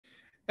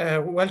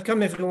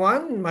Welcome,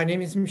 everyone. My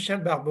name is Michel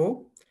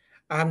Barbeau.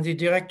 I'm the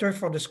director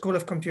for the School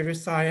of Computer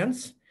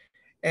Science,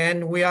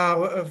 and we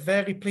are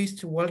very pleased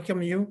to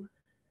welcome you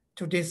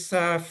to this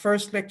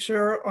first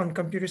lecture on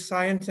computer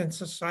science and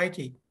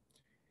society.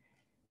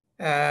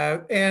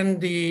 Tonight's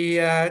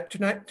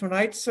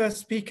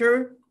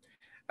speaker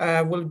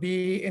will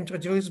be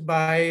introduced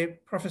by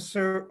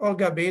Professor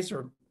Olga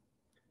Bezer.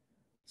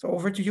 So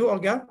over to you,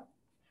 Olga.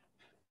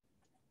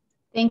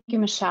 Thank you,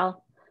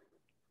 Michelle.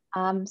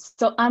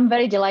 So I'm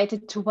very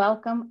delighted to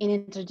welcome and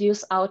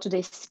introduce our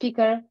today's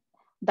speaker,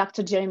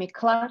 Dr. Jeremy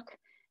Clark.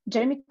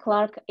 Jeremy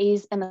Clark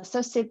is an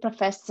associate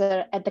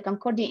professor at the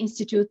Concordia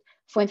Institute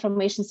for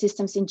Information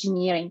Systems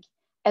Engineering.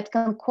 At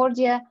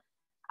Concordia,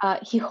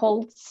 he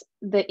holds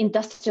the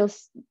industrial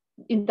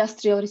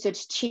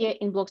research chair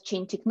in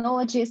blockchain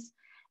technologies.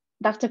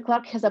 Dr.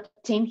 Clark has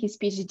obtained his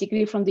PhD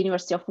degree from the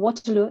University of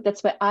Waterloo.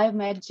 That's where I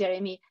met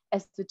Jeremy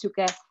as we took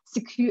a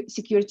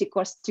security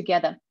course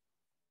together.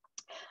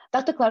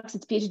 Dr. Clark's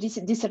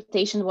PhD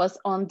dissertation was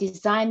on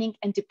designing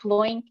and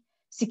deploying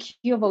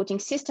secure voting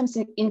systems,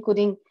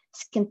 including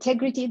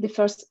Skintegrity, the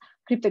first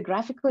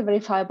cryptographically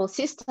verifiable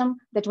system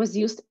that was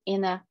used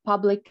in a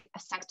public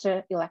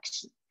sector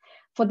election.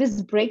 For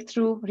this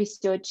breakthrough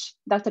research,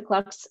 Dr.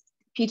 Clark's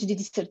PhD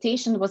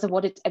dissertation was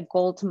awarded a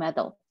gold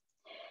medal.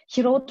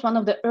 He wrote one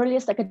of the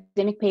earliest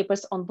academic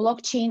papers on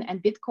blockchain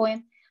and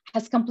Bitcoin,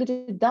 has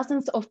completed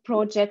dozens of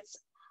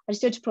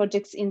research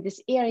projects in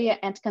this area,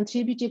 and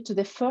contributed to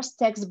the first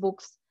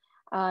textbook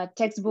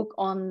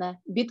on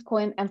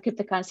Bitcoin and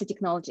cryptocurrency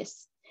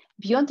technologies.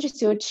 Beyond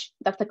research,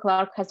 Dr.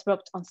 Clark has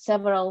worked on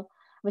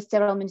with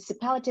several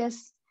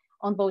municipalities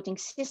on voting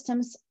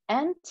systems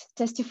and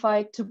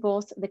testified to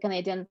both the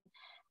Canadian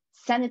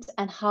Senate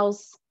and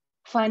House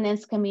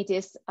Finance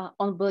Committees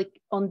on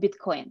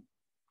Bitcoin.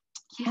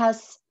 He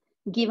has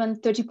given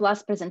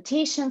 30+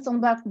 presentations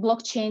on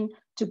blockchain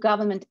to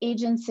government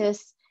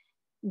agencies,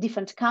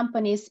 different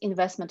companies,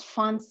 investment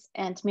funds,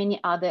 and many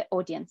other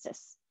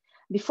audiences.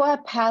 Before I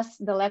pass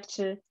the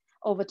lecture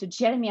over to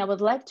Jeremy, I would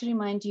like to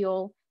remind you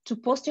all to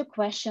post your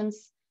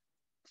questions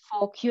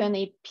for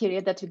Q&A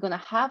period that we're gonna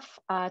have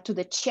to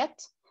the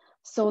chat,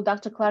 so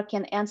Dr. Clark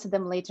can answer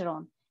them later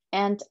on.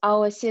 And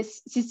our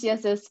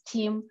CCSS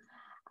team,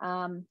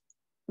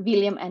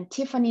 William and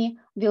Tiffany,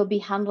 will be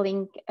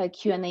handling a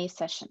Q&A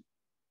session.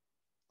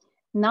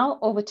 Now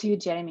over to you,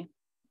 Jeremy.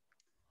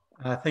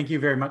 Thank you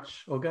very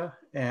much, Olga.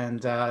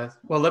 And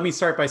well, let me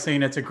start by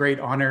saying it's a great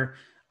honor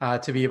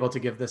to be able to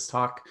give this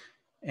talk.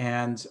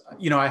 And,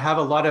 you know, I have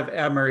a lot of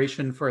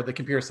admiration for the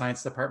computer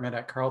science department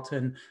at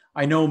Carleton.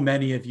 I know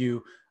many of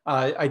you.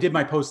 I did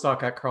my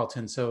postdoc at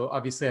Carleton, so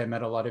obviously I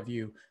met a lot of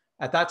you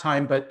at that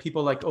time, but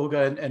people like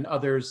Olga and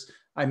others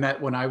I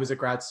met when I was a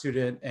grad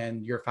student,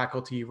 and your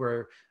faculty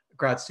were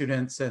grad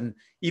students. And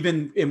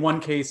even in one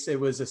case, it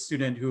was a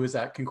student who was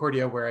at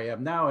Concordia where I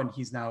am now, and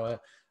he's now a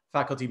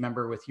faculty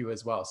member with you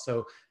as well.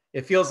 So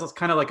it feels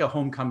kind of like a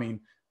homecoming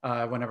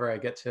whenever I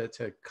get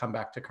to come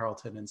back to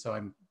Carleton. And so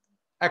I'm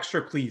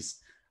extra pleased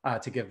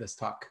to give this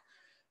talk.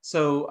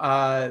 So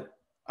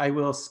I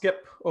will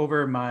skip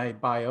over my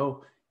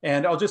bio,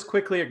 and I'll just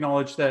quickly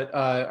acknowledge that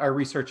our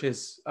research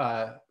is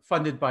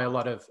funded by a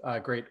lot of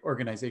great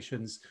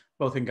organizations,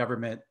 both in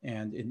government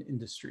and in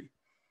industry.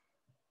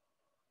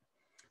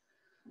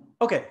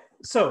 Okay,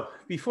 so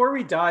before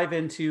we dive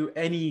into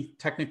any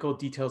technical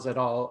details at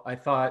all, I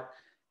thought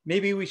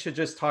maybe we should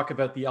just talk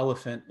about the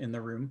elephant in the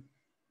room.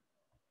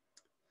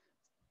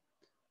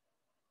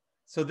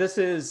 So this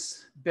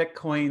is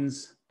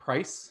Bitcoin's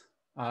price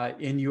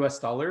in US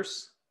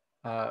dollars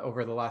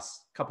over the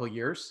last couple of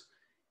years.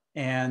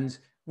 And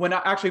when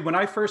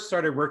I first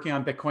started working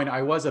on Bitcoin,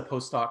 I was a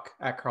postdoc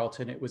at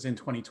Carleton. It was in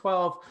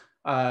 2012.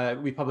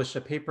 We published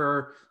a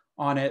paper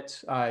on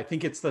it. I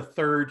think it's the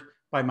third,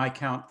 by my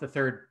count, the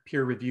third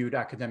peer-reviewed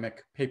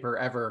academic paper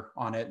ever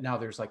on it. Now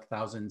there's like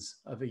thousands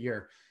of a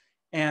year.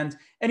 And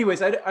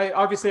anyways, I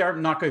obviously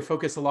I'm not going to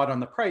focus a lot on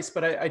the price,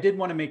 but I did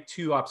want to make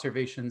two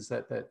observations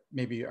that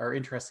maybe are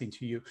interesting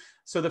to you.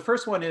 So the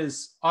first one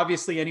is,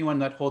 obviously anyone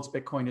that holds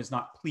Bitcoin is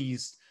not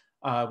pleased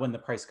when the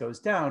price goes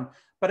down.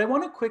 But I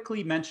want to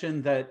quickly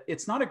mention that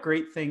it's not a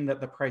great thing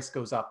that the price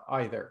goes up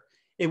either.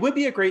 It would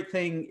be a great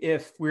thing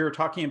if we were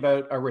talking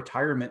about a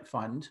retirement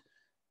fund.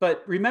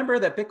 But remember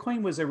that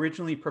Bitcoin was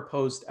originally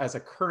proposed as a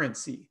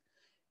currency.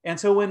 And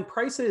so when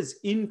prices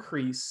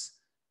increase,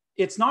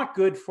 it's not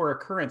good for a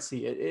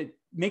currency. It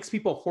makes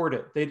people hoard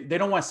it. They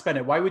don't want to spend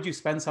it. Why would you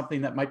spend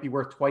something that might be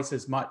worth twice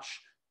as much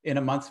in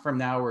a month from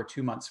now or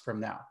 2 months from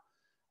now?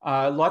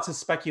 Lots of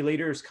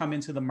speculators come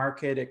into the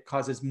market. It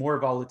causes more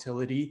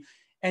volatility.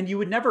 And you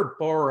would never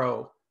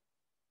borrow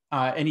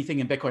anything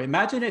in Bitcoin.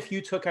 Imagine if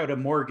you took out a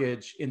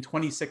mortgage in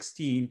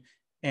 2016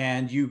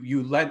 and you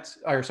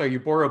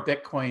borrowed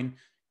Bitcoin.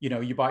 You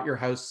know, you bought your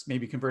house,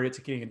 maybe converted it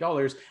to Canadian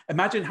dollars.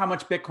 Imagine how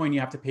much Bitcoin you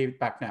have to pay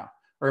back now.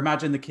 Or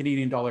imagine the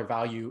Canadian dollar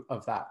value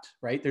of that,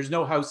 right? There's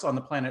no house on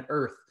the planet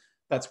Earth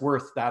that's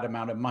worth that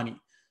amount of money.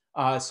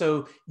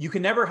 So you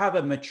can never have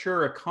a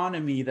mature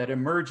economy that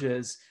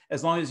emerges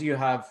as long as you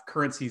have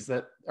currencies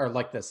that are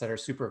like this, that are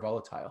super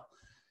volatile.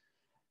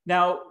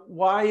 Now,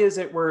 why is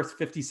it worth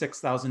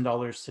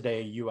 $56,000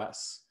 today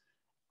US?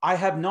 I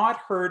have not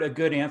heard a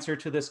good answer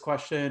to this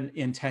question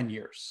in 10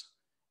 years.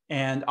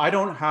 And I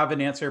don't have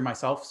an answer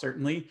myself,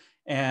 certainly.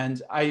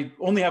 And I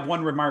only have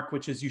one remark,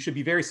 which is you should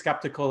be very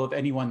skeptical of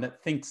anyone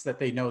that thinks that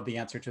they know the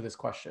answer to this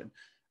question,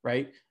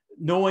 right?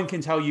 No one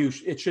can tell you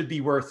it should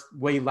be worth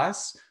way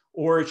less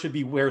or it should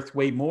be worth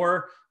way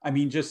more. I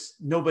mean,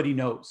 just nobody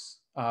knows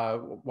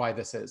why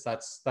this is.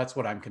 That's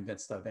what I'm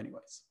convinced of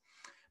anyways.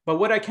 But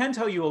what I can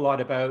tell you a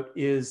lot about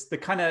is the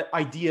kind of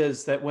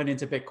ideas that went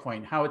into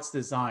Bitcoin, how it's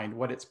designed,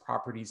 what its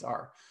properties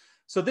are.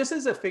 So this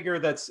is a figure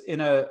that's in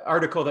an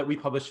article that we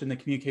published in the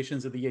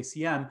Communications of the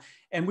ACM.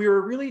 And we were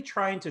really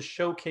trying to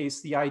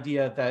showcase the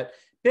idea that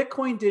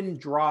Bitcoin didn't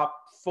drop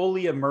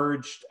fully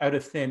emerged out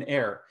of thin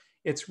air.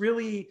 It's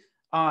really,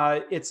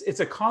 it's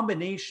a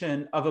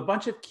combination of a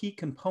bunch of key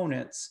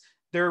components.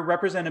 They're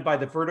represented by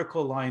the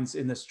vertical lines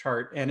in this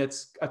chart, and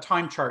it's a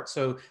time chart.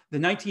 So the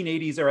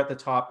 1980s are at the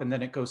top, and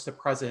then it goes to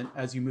present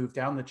as you move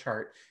down the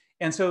chart.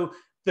 And so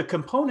the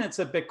components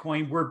of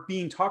Bitcoin were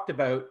being talked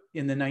about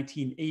in the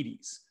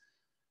 1980s.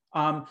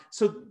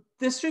 So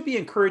this should be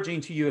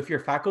encouraging to you if you're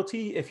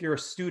faculty, if you're a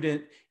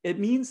student. It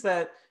means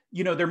that,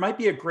 you know, there might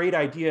be a great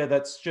idea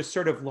that's just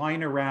sort of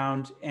lying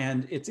around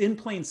and it's in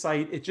plain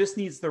sight. It just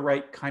needs the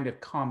right kind of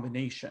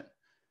combination.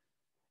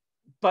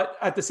 But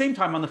at the same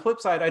time, on the flip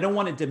side, I don't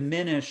want to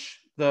diminish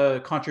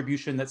the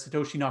contribution that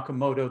Satoshi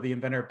Nakamoto, the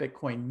inventor of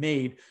Bitcoin,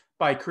 made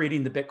by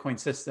creating the Bitcoin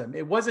system.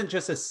 It wasn't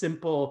just a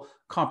simple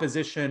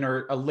composition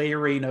or a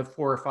layering of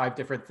 4 or 5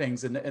 different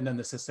things and then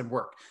the system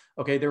worked.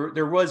 Okay,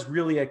 there was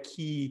really a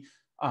key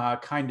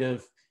kind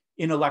of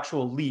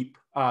intellectual leap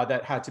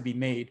that had to be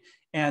made.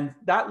 And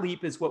that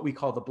leap is what we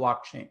call the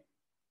blockchain.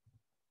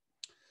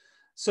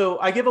 So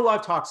I give a lot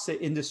of talks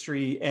to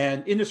industry,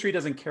 and industry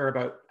doesn't care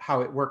about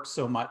how it works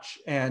so much.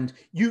 And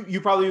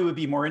you probably would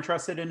be more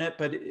interested in it,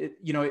 but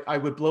you know, I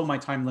would blow my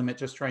time limit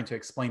just trying to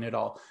explain it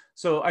all.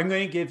 So I'm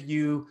going to give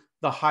you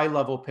the high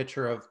level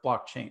picture of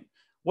blockchain.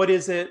 What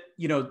is it?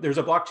 You know, there's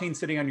a blockchain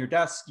sitting on your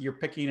desk, you're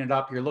picking it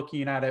up, you're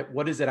looking at it.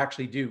 What does it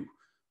actually do?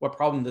 What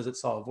problem does it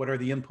solve? What are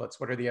the inputs?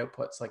 What are the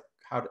outputs? Like,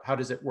 how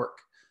does it work?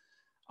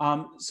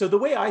 So the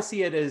way I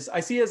see it is, I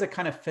see it as a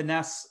kind of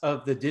finesse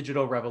of the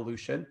digital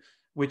revolution,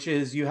 which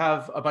is you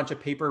have a bunch of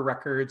paper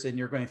records and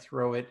you're going to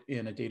throw it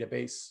in a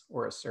database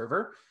or a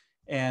server.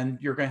 And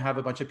you're going to have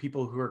a bunch of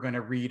people who are going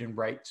to read and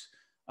write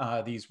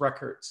these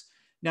records.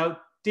 Now,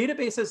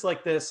 databases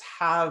like this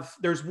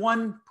there's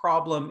one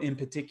problem in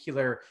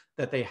particular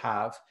that they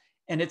have,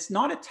 and it's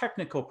not a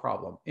technical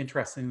problem,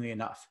 interestingly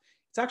enough.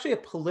 It's actually a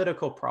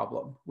political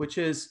problem, which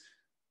is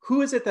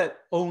who is it that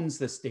owns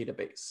this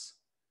database?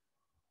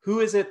 Who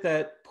is it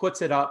that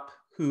puts it up?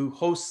 Who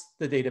hosts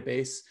the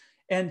database?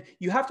 And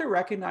you have to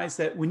recognize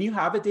that when you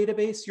have a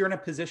database, you're in a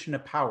position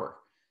of power.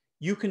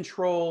 You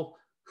control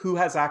who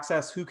has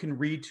access, who can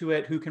read to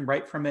it, who can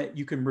write from it.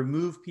 You can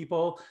remove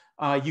people.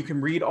 You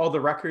can read all the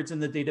records in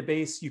the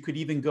database. You could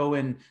even go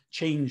and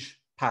change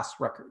past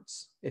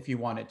records if you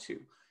wanted to.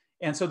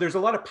 And so there's a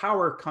lot of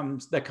power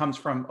that comes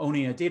from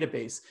owning a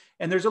database.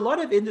 And there's a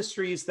lot of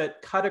industries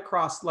that cut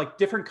across, like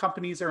different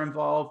companies are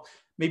involved.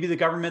 Maybe the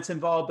government's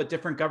involved, but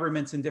different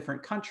governments in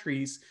different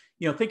countries.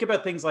 You know, think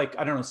about things like,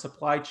 I don't know,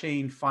 supply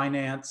chain,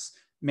 finance,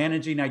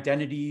 managing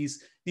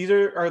identities. These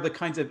are the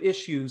kinds of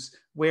issues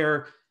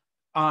where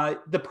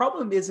the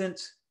problem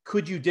isn't,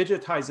 could you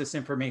digitize this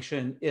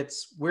information?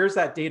 It's where's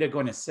that data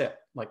going to sit?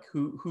 Like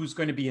who's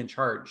going to be in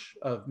charge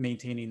of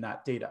maintaining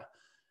that data,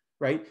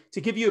 right?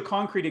 To give you a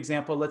concrete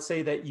example, let's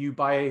say that you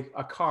buy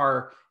a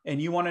car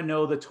and you want to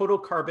know the total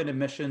carbon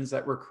emissions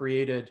that were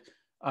created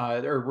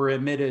or were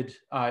emitted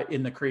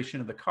in the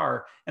creation of the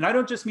car. And I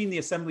don't just mean the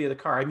assembly of the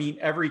car, I mean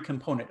every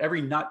component,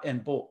 every nut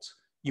and bolt.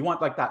 You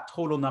want like that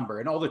total number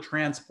and all the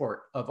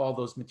transport of all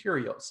those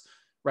materials,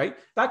 right?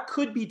 That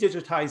could be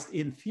digitized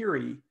in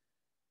theory,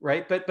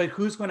 right? But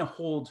who's going to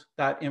hold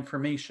that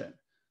information,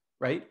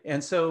 right?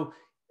 And so,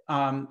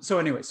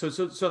 anyway, so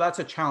that's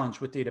a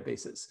challenge with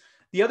databases.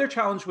 The other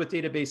challenge with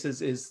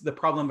databases is the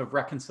problem of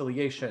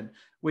reconciliation,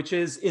 which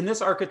is in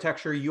this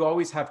architecture, you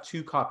always have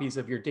 2 copies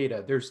of your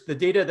data. There's the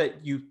data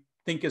that you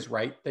think is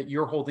right, that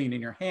you're holding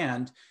in your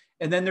hand,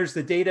 and then there's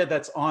the data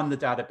that's on the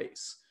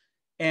database.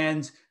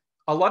 And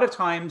a lot of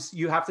times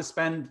you have to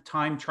spend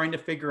time trying to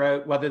figure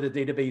out whether the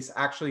database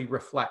actually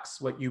reflects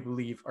what you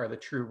believe are the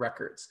true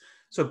records.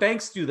 So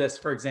banks do this,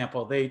 for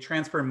example, they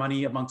transfer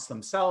money amongst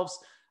themselves.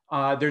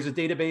 There's a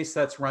database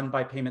that's run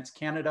by Payments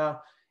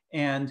Canada.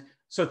 And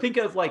so think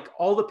of like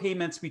all the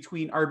payments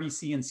between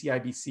RBC and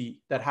CIBC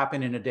that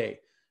happen in a day.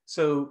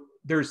 So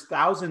there's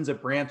thousands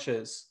of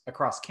branches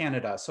across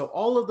Canada. So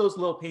all of those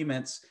little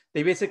payments,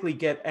 they basically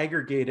get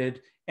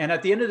aggregated. And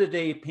at the end of the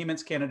day,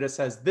 Payments Canada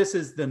says, this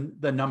is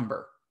the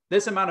number.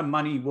 This amount of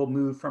money will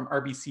move from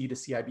RBC to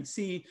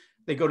CIBC.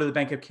 They go to the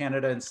Bank of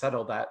Canada and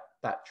settle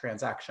that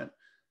transaction.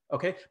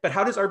 Okay, but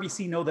how does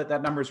RBC know that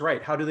that number is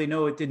right? How do they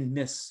know it didn't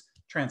miss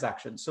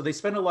transactions? So they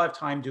spend a lot of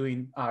time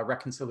doing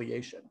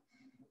reconciliation.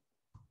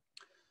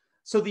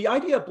 So the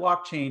idea of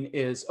blockchain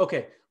is,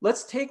 okay,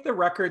 let's take the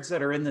records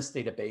that are in this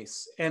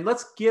database and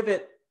let's give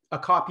it a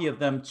copy of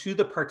them to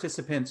the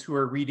participants who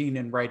are reading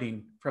and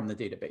writing from the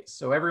database.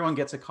 So everyone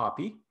gets a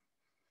copy.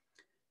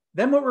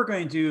 Then what we're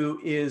going to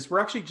do is we're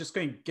actually just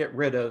going to get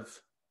rid of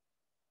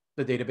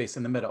the database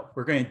in the middle.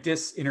 We're going to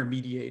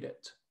disintermediate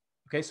it.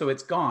 Okay, so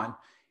it's gone.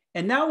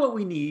 And now what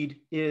we need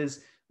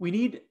is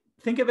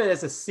think of it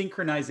as a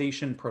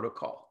synchronization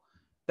protocol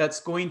that's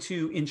going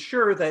to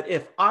ensure that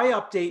if I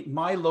update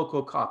my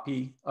local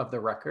copy of the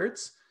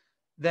records,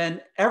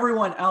 then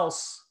everyone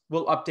else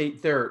will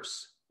update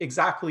theirs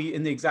exactly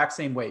in the exact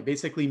same way.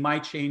 Basically, my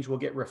change will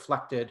get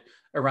reflected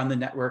around the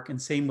network,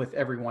 and same with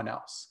everyone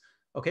else.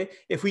 Okay,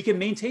 if we can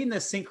maintain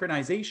this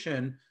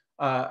synchronization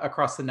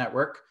across the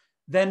network,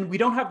 then we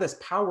don't have this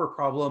power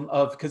problem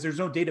of, because there's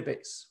no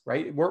database,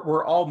 right?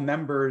 We're all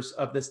members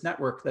of this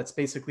network that's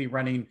basically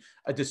running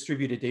a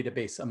distributed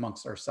database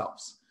amongst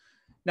ourselves.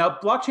 Now,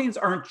 blockchains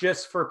aren't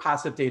just for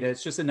passive data.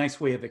 It's just a nice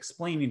way of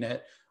explaining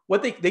it.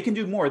 What they can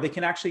do more, they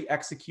can actually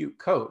execute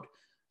code.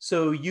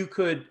 So you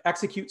could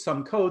execute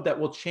some code that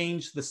will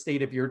change the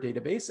state of your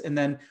database, and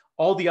then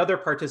all the other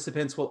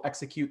participants will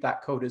execute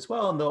that code as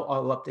well, and they'll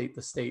all update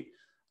the state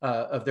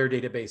of their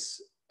database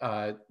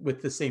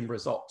with the same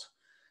result.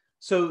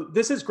 So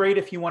this is great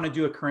if you want to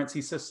do a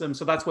currency system.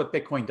 So that's what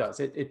Bitcoin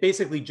does. It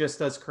basically just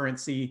does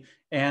currency,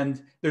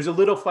 and there's a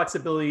little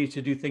flexibility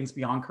to do things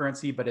beyond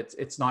currency, but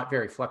it's not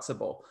very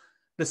flexible.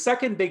 The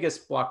second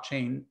biggest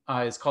blockchain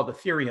is called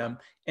Ethereum,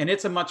 and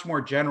it's a much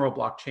more general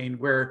blockchain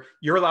where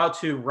you're allowed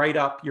to write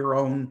up your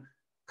own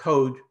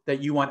code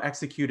that you want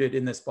executed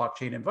in this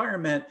blockchain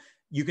environment.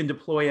 You can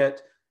deploy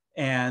it,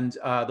 and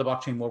the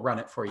blockchain will run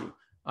it for you.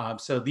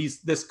 So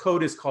this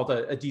code is called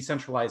a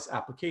decentralized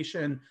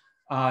application.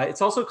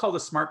 It's also called a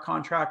smart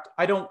contract.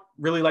 I don't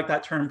really like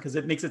that term because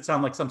it makes it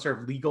sound like some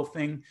sort of legal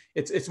thing.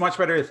 It's much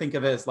better to think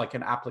of it as like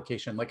an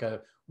application, like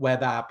a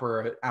web app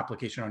or an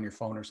application on your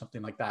phone or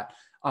something like that,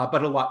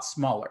 but a lot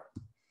smaller.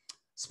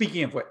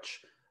 Speaking of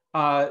which,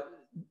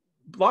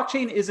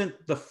 blockchain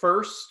isn't the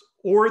first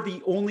or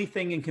the only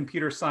thing in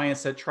computer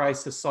science that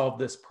tries to solve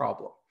this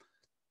problem.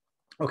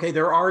 Okay,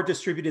 there are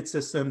distributed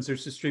systems,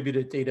 there's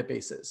distributed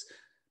databases.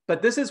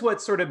 But this is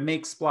what sort of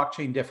makes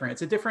blockchain different.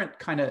 It's a different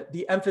kind of,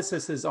 the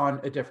emphasis is on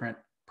a different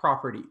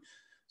property.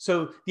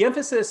 So the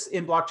emphasis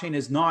in blockchain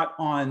is not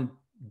on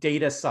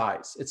data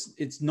size.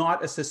 It's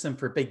not a system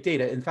for big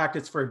data. In fact,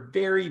 it's for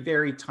very,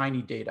 very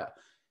tiny data.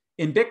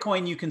 In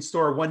Bitcoin, you can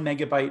store 1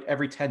 megabyte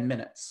every 10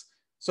 minutes.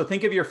 So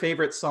think of your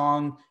favorite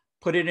song,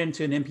 put it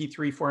into an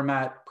MP3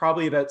 format,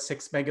 probably about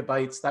 6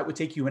 megabytes. That would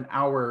take you an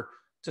hour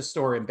to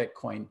store in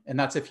Bitcoin. And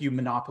that's if you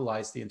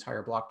monopolize the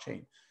entire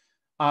blockchain.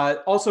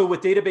 Also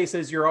with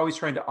databases, you're always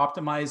trying to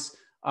optimize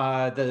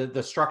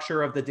the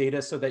structure of the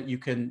data so that you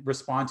can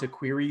respond to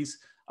queries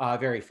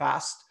very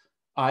fast.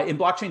 In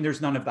blockchain,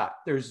 there's none of that.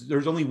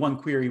 There's only one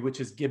query, which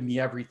is give me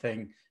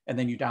everything, and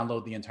then you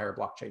download the entire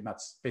blockchain.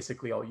 That's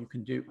basically all you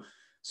can do.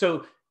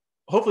 So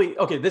hopefully,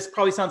 okay, this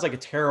probably sounds like a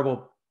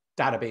terrible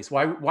database.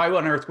 Why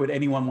on earth would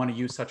anyone want to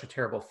use such a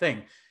terrible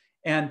thing?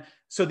 And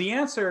so the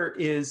answer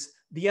is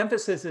the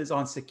emphasis is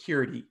on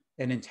security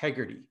and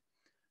integrity.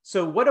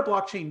 So what a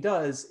blockchain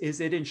does is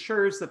it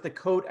ensures that the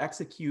code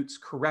executes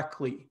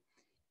correctly,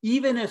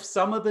 even if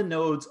some of the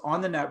nodes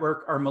on the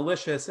network are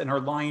malicious and are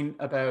lying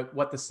about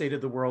what the state of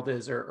the world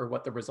is or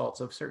what the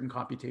results of certain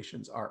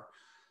computations are.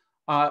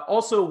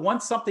 Also,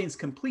 once something's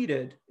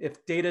completed,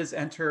 if data is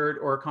entered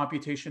or a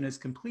computation is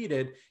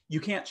completed,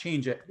 you can't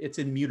change it. It's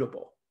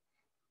immutable.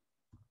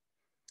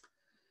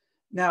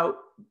 Now,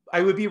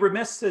 I would be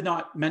remiss to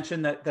not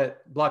mention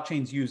that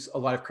blockchains use a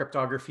lot of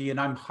cryptography, and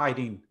I'm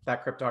hiding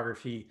that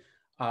cryptography.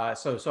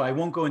 So I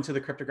won't go into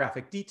the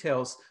cryptographic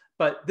details,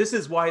 but this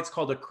is why it's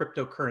called a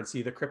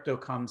cryptocurrency. The crypto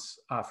comes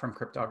from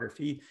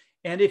cryptography.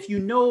 And if you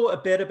know a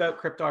bit about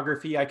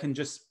cryptography, I can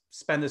just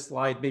spend this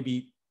slide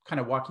maybe kind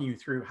of walking you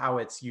through how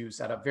it's used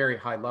at a very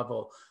high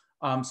level.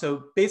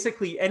 So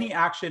basically, any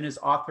action is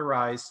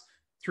authorized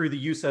through the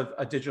use of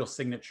a digital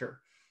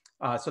signature.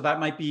 So that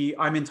might be,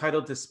 I'm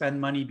entitled to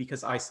spend money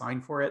because I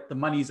signed for it. The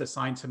money is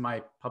assigned to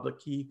my public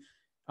key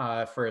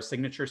for a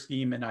signature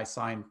scheme, and I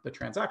sign the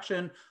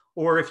transaction.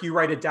 Or if you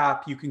write a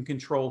DApp, you can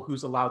control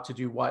who's allowed to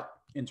do what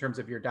in terms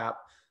of your DApp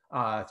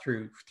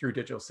through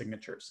digital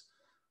signatures.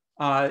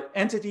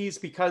 Entities,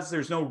 because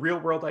there's no real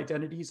world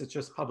identities, it's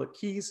just public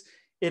keys.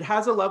 It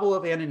has a level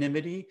of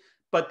anonymity,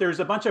 but there's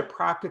a bunch of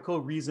practical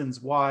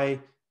reasons why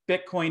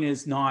Bitcoin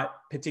is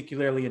not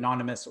particularly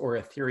anonymous, or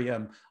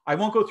Ethereum. I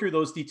won't go through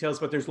those details,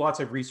 but there's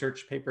lots of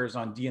research papers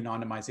on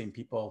de-anonymizing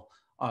people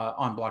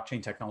on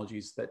blockchain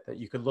technologies that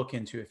you could look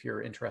into if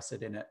you're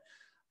interested in it.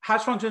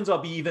 Hash functions, I'll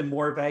be even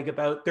more vague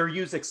about. They're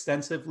used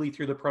extensively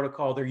through the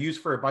protocol. They're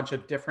used for a bunch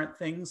of different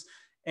things.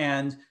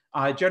 And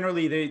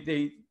generally,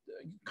 they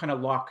kind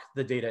of lock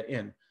the data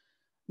in.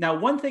 Now,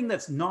 one thing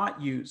that's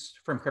not used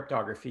from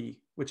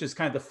cryptography, which is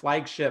kind of the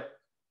flagship,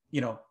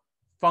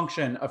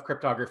 function of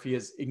cryptography,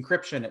 is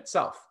encryption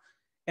itself.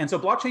 And so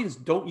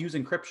blockchains don't use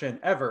encryption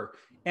ever.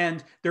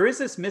 And there is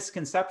this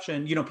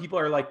misconception, people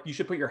are like, you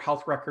should put your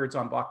health records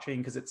on blockchain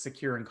because it's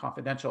secure and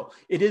confidential.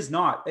 It is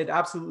not. It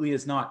absolutely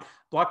is not.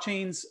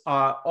 Blockchains,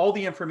 all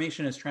the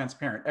information is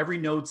transparent. Every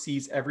node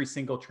sees every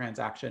single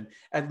transaction,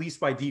 at least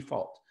by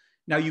default.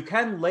 Now, you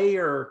can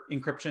layer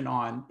encryption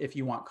on if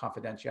you want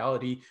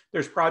confidentiality.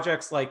 There's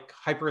projects like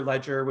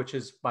Hyperledger, which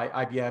is by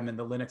IBM and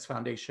the Linux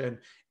Foundation,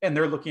 and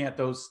they're looking at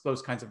those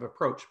kinds of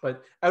approach.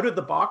 But out of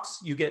the box,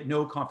 you get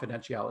no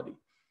confidentiality.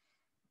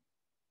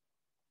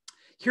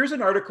 Here's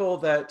an article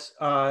that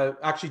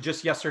actually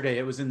just yesterday,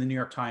 it was in the New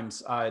York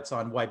Times. It's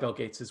on why Bill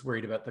Gates is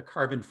worried about the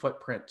carbon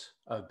footprint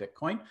of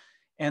Bitcoin.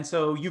 And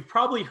so you've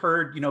probably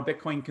heard,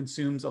 Bitcoin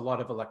consumes a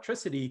lot of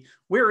electricity.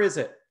 Where is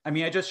it? I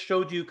mean, I just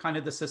showed you kind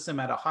of the system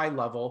at a high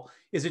level.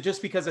 Is it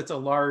just because it's a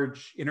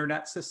large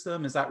internet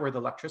system? Is that where the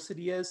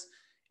electricity is?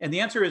 And the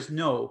answer is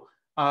no.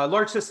 A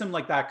large system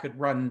like that could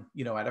run,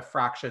 at a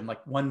fraction,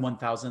 like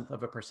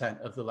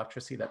 1/1000% of the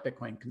electricity that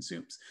Bitcoin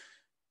consumes.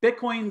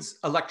 Bitcoin's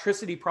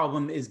electricity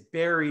problem is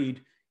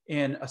buried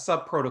in a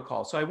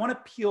sub-protocol. So I want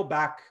to peel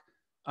back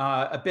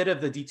a bit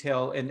of the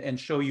detail and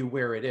show you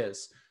where it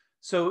is.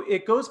 So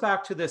it goes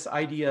back to this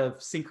idea of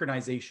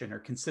synchronization or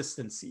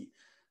consistency.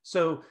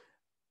 So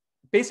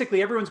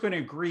basically, everyone's going to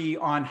agree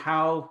on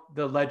how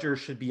the ledger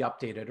should be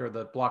updated, or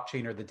the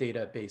blockchain or the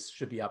database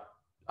should be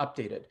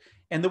updated.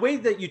 And the way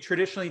that you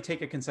traditionally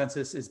take a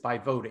consensus is by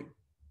voting.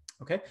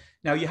 Okay.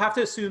 Now you have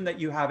to assume that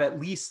you have at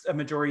least a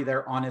majority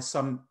there honest.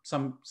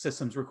 Some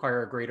systems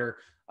require a greater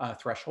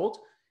threshold.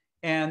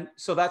 And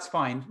so that's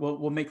fine.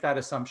 We'll make that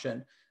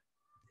assumption.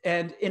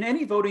 And in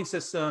any voting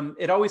system,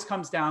 it always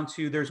comes down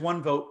to there's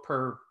one vote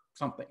per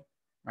something,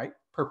 right?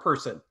 Per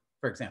person,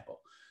 for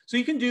example. So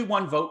you can do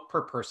one vote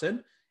per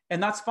person,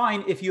 and that's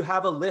fine if you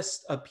have a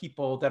list of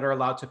people that are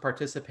allowed to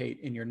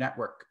participate in your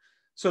network.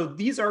 So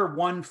these are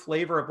one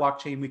flavor of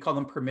blockchain. We call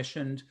them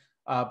permissioned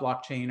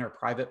blockchain or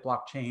private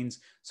blockchains.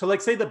 So like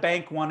say the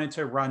bank wanted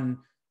to run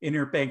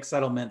interbank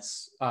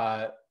settlements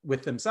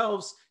with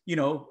themselves,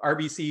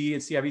 RBC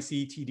and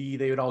CIBC, TD,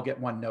 they would all get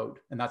one node,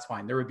 and that's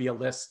fine. There would be a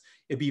list.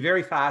 It'd be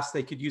very fast.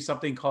 They could use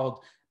something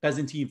called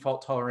Byzantine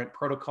fault tolerant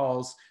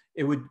protocols.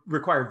 It would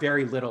require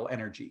very little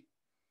energy.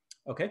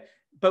 Okay.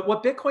 But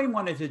what Bitcoin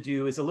wanted to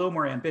do is a little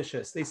more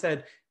ambitious. They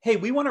said, hey,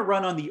 we want to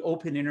run on the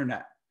open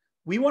internet.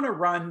 We want to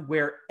run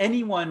where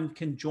anyone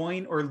can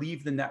join or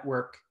leave the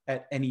network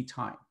at any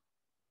time.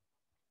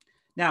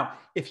 Now,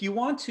 if you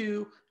want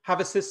to have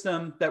a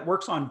system that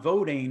works on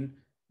voting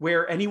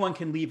where anyone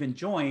can leave and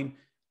join,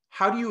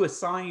 how do you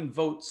assign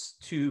votes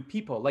to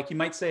people? Like you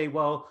might say,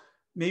 well,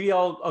 maybe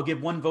I'll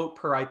give one vote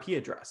per IP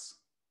address.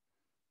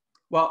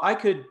 Well, I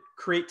could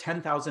create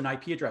 10,000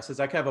 IP addresses.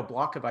 I could have a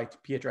block of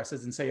IP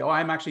addresses and say, oh,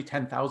 I'm actually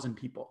 10,000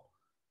 people,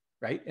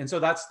 right? And so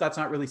that's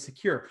not really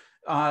secure.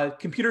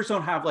 Computers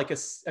don't have like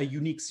a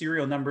unique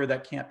serial number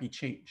that can't be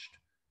changed,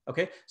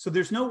 okay? So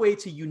there's no way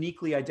to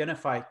uniquely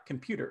identify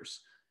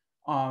computers.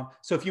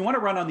 So if you want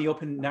to run on the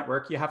open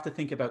network, you have to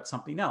think about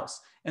something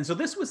else. And so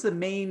this was the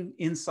main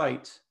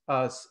insight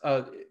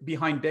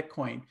behind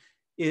Bitcoin,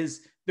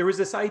 is there was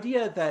this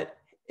idea that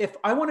if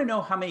I want to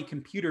know how many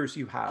computers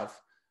you have,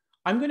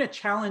 I'm going to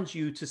challenge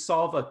you to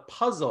solve a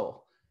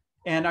puzzle.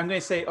 And I'm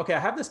going to say, okay, I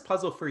have this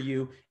puzzle for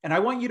you, and I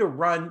want you to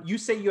run, you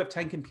say you have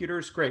 10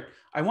 computers, great.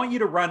 I want you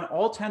to run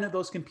all 10 of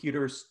those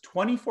computers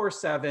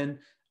 24/7.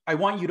 I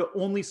want you to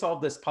only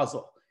solve this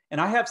puzzle.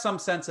 And I have some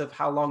sense of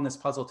how long this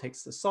puzzle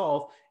takes to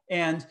solve.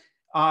 And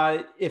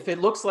if it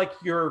looks like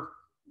you're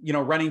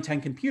running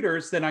 10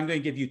 computers, then I'm going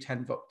to give you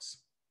 10 votes.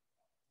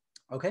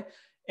 Okay.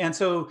 And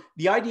so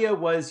the idea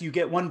was you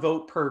get one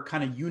vote per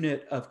kind of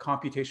unit of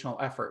computational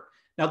effort.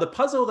 Now, the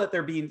puzzle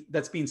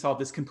that's being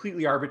solved is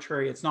completely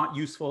arbitrary. It's not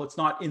useful. It's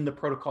not in the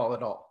protocol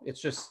at all.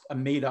 It's just a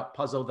made up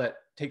puzzle that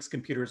takes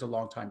computers a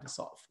long time to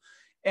solve.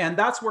 And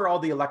that's where all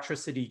the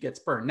electricity gets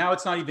burned. Now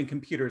it's not even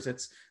computers.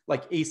 It's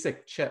like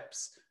ASIC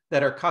chips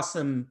that are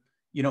custom,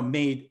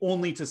 made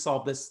only to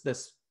solve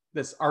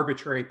this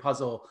arbitrary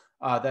puzzle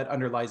that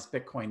underlies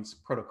Bitcoin's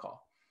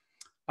protocol.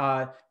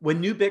 When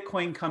new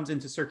Bitcoin comes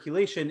into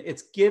circulation,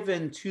 it's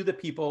given to the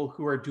people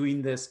who are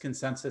doing this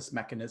consensus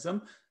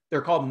mechanism.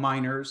 They're called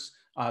miners.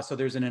 So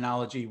there's an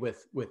analogy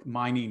with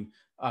mining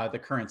the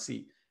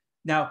currency.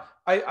 Now,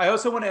 I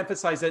also want to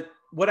emphasize that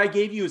what I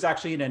gave you is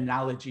actually an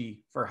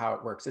analogy for how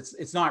it works.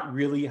 It's not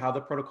really how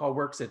the protocol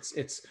works.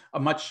 It's a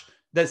much,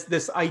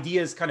 this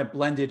idea is kind of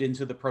blended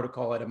into the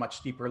protocol at a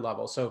much deeper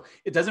level. So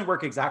it doesn't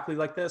work exactly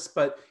like this,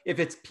 but if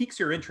it piques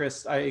your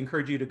interest, I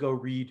encourage you to go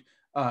read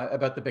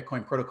about the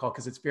Bitcoin protocol,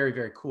 because it's very,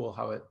 very cool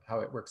how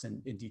it works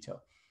in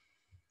detail.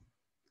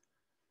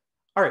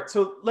 All right,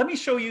 so let me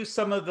show you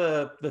some of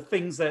the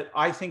things that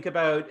I think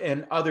about,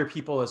 and other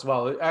people as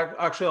well.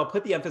 Actually, I'll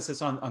put the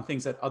emphasis on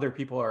things that other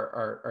people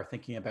are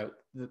thinking about,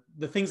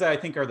 the things that I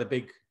think are the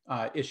big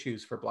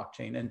issues for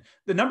blockchain. And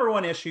the number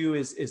one issue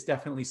is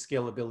definitely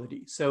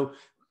scalability. So,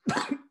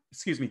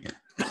 excuse me.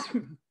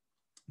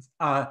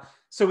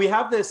 So we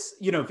have this,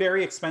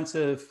 very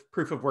expensive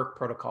proof of work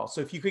protocol.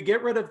 So if you could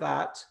get rid of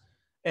that,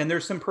 and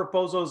there's some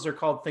proposals, they're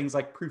called things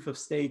like proof of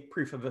stake,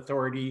 proof of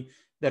authority.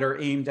 that are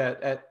aimed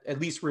at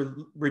least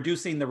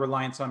reducing the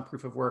reliance on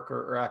proof of work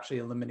or actually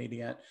eliminating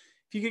it.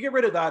 If you could get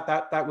rid of that,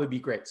 that would be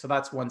great. So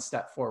that's one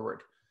step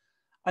forward.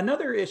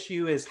 Another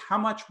issue is how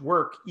much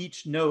work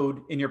each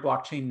node in your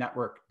blockchain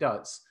network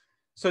does.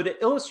 So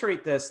to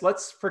illustrate this,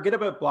 let's forget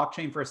about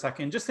blockchain for a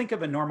second. Just think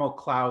of a normal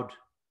cloud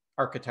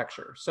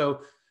architecture.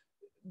 So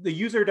the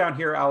user down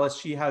here, Alice,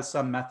 she has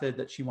some method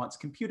that she wants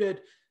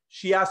computed.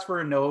 She asks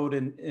for a node,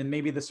 and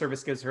maybe the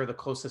service gives her the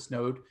closest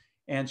node,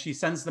 and she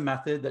sends the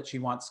method that she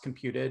wants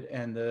computed,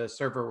 and the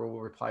server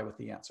will reply with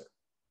the answer.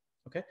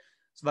 Okay,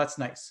 so that's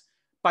nice.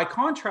 By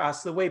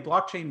contrast, the way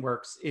blockchain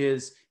works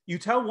is you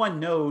tell one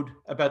node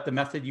about the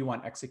method you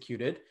want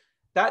executed.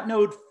 That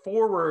node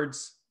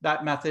forwards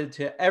that method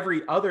to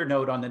every other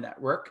node on the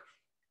network.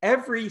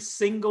 Every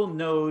single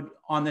node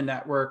on the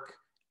network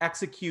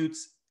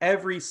executes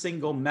every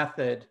single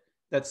method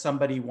that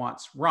somebody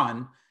wants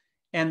run.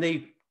 And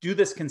they do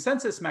this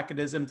consensus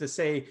mechanism to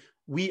say,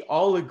 we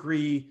all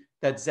agree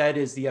that Z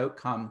is the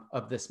outcome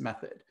of this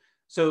method.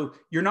 So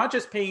you're not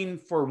just paying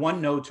for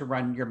one node to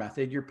run your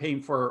method, you're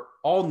paying for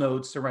all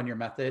nodes to run your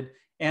method.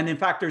 And in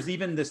fact, there's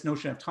even this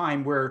notion of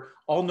time where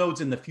all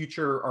nodes in the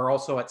future are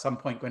also at some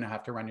point going to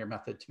have to run your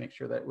method to make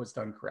sure that it was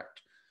done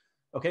correct.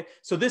 Okay,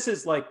 so this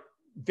is like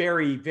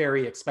very,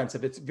 very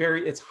expensive.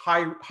 It's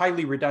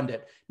highly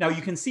redundant. Now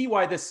you can see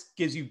why this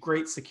gives you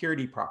great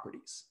security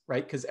properties,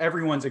 right? Because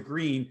everyone's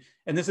agreeing,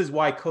 and this is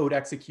why code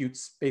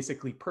executes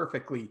basically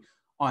perfectly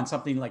on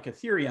something like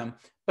Ethereum,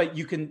 but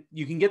you can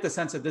get the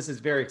sense that this is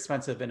very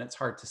expensive and it's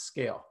hard to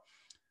scale.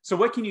 So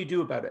what can you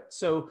do about it?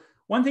 So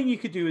one thing you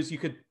could do is you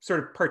could sort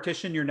of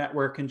partition your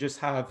network and just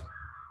have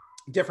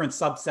different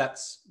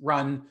subsets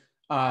run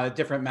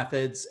different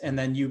methods, and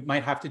then you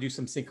might have to do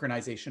some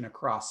synchronization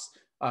across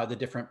the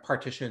different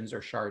partitions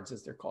or shards,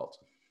 as they're called.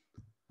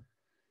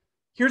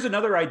 Here's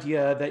another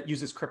idea that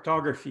uses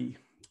cryptography.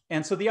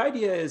 And so the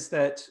idea is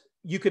that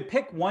you could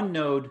pick one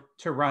node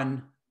to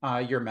run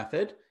your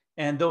method,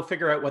 and they'll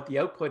figure out what the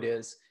output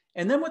is.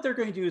 And then what they're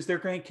going to do is they're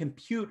going to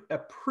compute a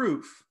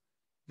proof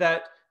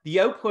that the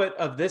output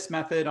of this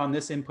method on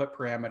this input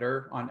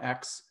parameter on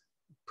X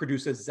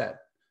produces Z,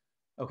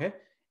 okay?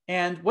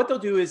 And what they'll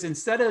do is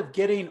instead of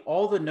getting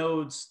all the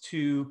nodes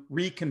to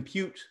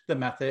recompute the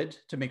method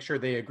to make sure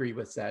they agree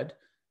with Z,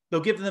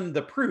 they'll give them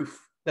the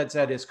proof that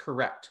Z is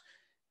correct,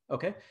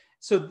 okay?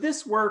 So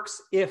this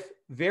works if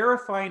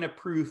verifying a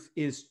proof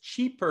is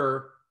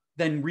cheaper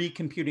than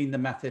recomputing the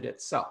method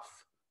itself.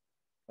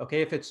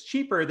 Okay, if it's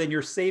cheaper, then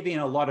you're saving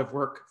a lot of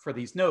work for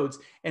these nodes.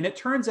 And it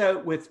turns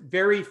out with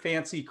very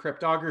fancy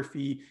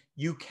cryptography,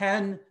 you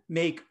can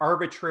make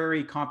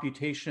arbitrary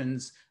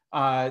computations.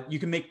 You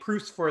can make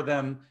proofs for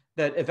them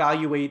that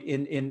evaluate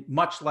in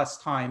much less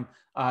time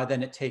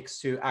than it takes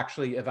to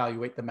actually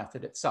evaluate the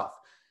method itself.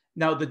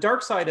 Now, the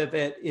dark side of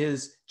it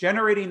is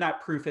generating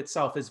that proof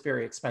itself is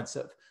very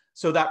expensive.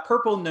 So that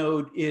purple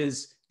node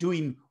is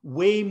doing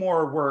way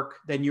more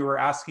work than you were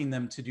asking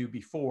them to do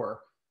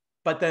before.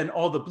 But then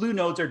all the blue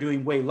nodes are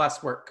doing way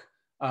less work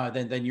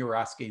than you were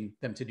asking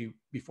them to do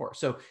before.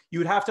 So you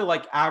would have to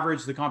like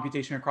average the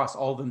computation across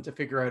all of them to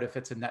figure out if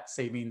it's a net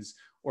savings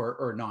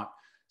or not.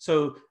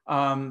 So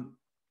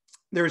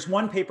there's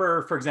one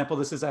paper, for example,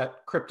 this is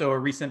at Crypto, a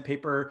recent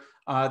paper.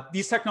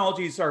 These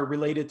technologies are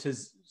related to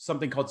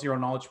something called zero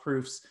knowledge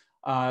proofs.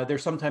 They're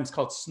sometimes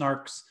called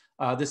snarks.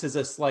 This is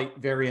a slight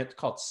variant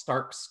called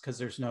starks because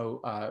there's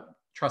no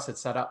trusted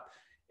setup.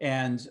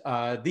 And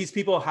these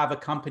people have a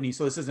company,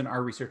 so this isn't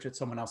our research, it's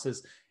someone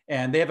else's,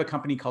 and they have a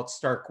company called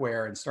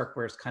Starkware, and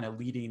Starkware is kind of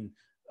leading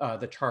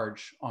the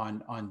charge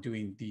on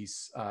doing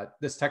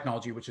this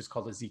technology, which is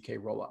called a ZK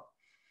rollup.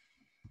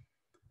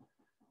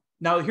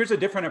 Now, here's a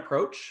different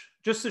approach,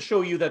 just to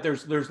show you that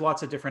there's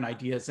lots of different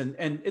ideas,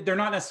 and they're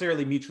not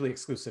necessarily mutually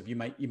exclusive. You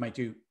might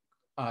do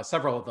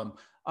several of them,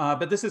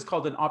 but this is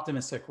called an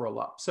optimistic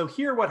rollup. So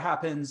here what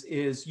happens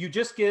is you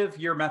just give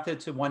your method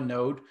to one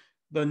node,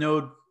 the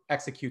node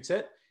executes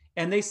it,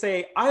 and they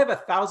say, I have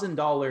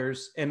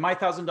 $1,000 and my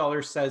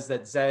 $1,000 says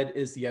that Z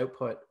is the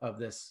output of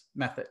this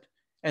method.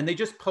 And they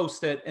just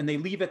post it and they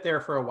leave it there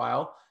for a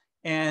while.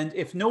 And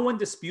if no one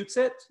disputes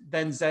it,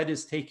 then Z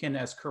is taken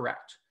as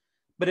correct.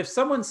 But if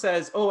someone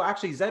says, oh,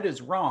 actually Z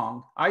is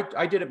wrong,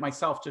 I did it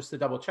myself just to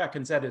double check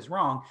and Z is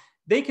wrong,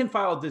 they can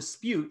file a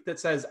dispute that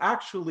says,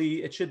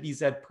 actually, it should be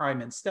Z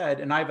prime instead.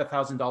 And I have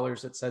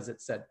 $1,000 that says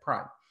it's Z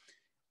prime.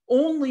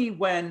 Only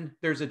when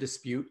there's a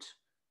dispute,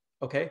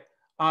 okay,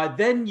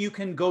 then you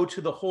can go to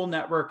the whole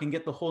network and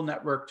get the whole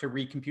network to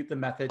recompute the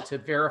method to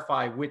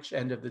verify which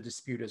end of the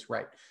dispute is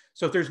right.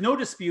 So if there's no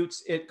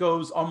disputes, it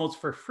goes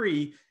almost for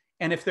free.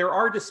 And if there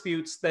are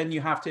disputes, then you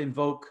have to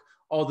invoke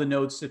all the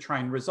nodes to try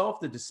and resolve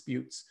the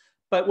disputes.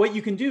 But what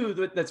you can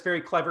do that's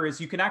very clever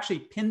is you can actually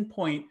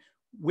pinpoint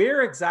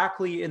where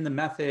exactly in the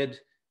method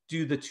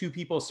do the two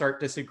people start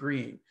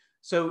disagreeing.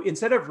 So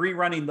instead of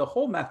rerunning the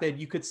whole method,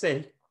 you could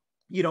say,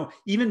 you know,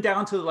 even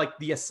down to like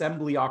the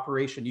assembly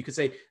operation, you could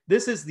say,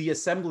 this is the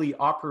assembly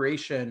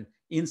operation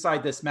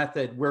inside this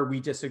method where we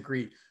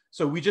disagree.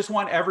 So we just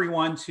want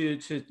everyone to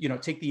you know,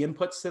 take the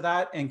inputs to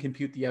that and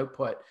compute the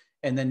output,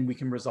 and then we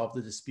can resolve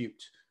the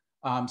dispute.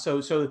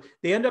 So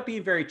they end up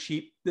being very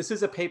cheap. This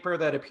is a paper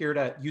that appeared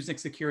at Using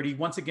Security.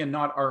 Once again,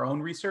 not our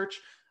own research.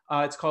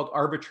 It's called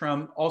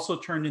Arbitrum, also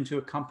turned into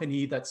a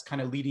company that's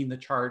kind of leading the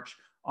charge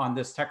on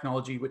this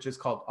technology, which is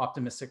called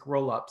optimistic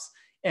rollups.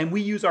 And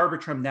we use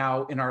Arbitrum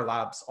now in our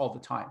labs all the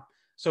time.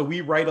 So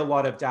we write a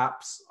lot of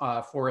dApps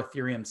for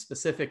Ethereum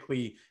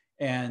specifically.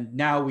 And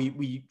now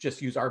we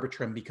just use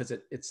Arbitrum because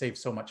it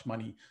saves so much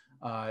money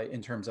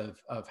in terms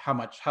of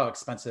how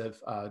expensive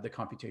the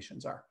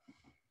computations are.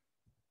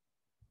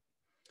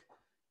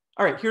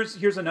 All right,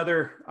 here's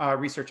another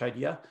research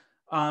idea.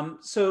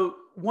 So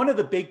one of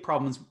the big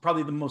problems,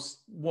 probably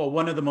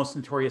one of the most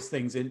notorious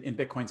things in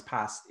Bitcoin's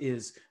past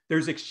is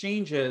there's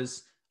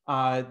exchanges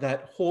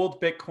that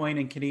hold Bitcoin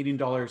and Canadian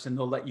dollars, and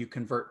they'll let you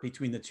convert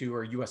between the two,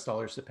 or US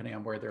dollars, depending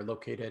on where they're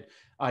located.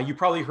 You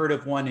probably heard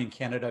of one in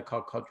Canada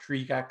called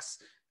Trigex,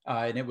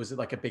 and it was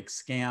like a big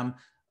scam.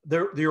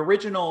 The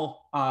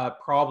original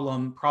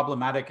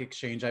problematic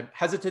exchange, I'm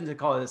hesitant to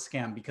call it a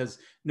scam because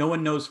no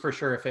one knows for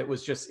sure if it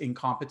was just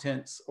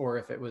incompetence or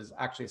if it was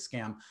actually a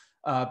scam.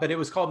 But it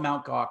was called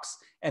Mt. Gox,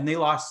 and they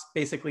lost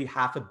basically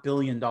 $500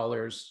 million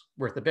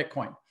worth of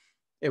Bitcoin.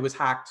 It was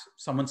hacked.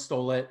 Someone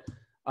stole it.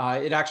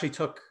 It actually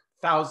took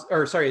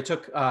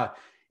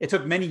it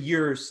took many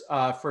years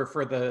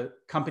for the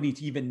company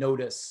to even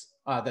notice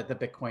that the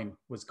Bitcoin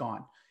was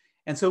gone.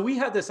 And so we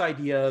had this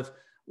idea of,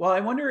 well, I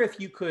wonder if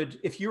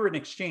you were an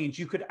exchange,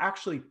 you could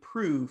actually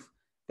prove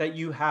that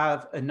you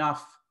have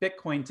enough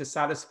Bitcoin to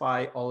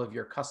satisfy all of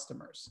your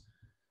customers.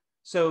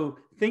 So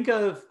think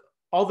of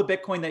all the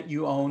Bitcoin that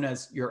you own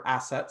as your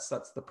assets,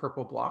 that's the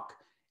purple block.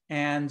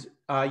 And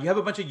you have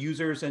a bunch of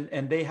users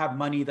and they have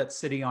money that's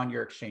sitting on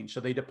your exchange. So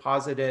they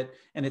deposit it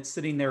and it's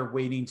sitting there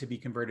waiting to be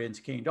converted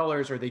into Canadian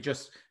dollars, or they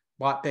just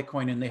bought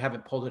Bitcoin and they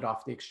haven't pulled it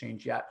off the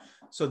exchange yet.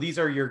 So these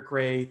are your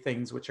gray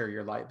things, which are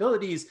your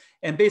liabilities.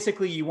 And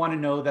basically you want to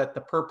know that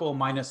the purple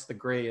minus the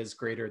gray is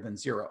greater than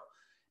 0.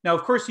 Now,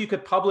 of course, you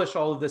could publish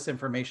all of this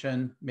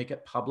information, make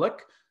it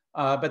public,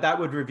 but that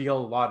would reveal a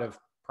lot of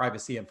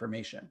privacy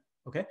information.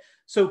 Okay,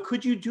 so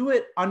could you do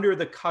it under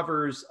the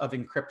covers of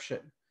encryption?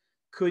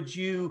 Could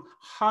you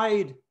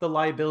hide the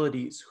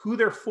liabilities, who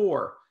they're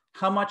for,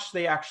 how much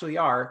they actually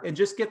are, and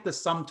just get the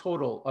sum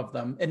total of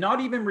them and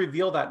not even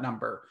reveal that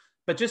number,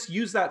 but just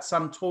use that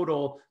sum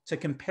total to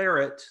compare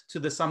it to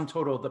the sum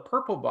total of the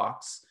purple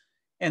box?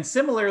 And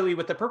similarly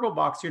with the purple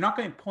box, you're not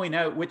going to point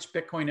out which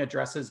Bitcoin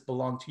addresses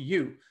belong to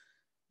you.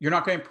 You're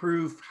not going to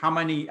prove how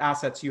many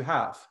assets you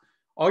have.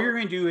 All you're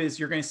going to do is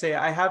you're going to say,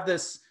 I have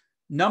this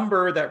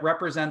number that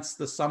represents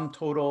the sum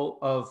total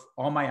of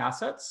all my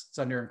assets. It's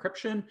under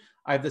encryption.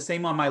 I have the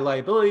same on my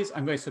liabilities.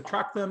 I'm going to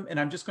subtract them, and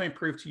I'm just going to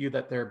prove to you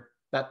that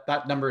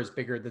that number is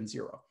bigger than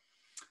 0.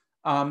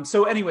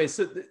 So anyway,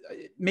 so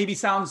it maybe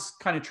sounds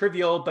kind of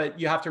trivial, but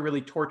you have to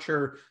really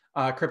torture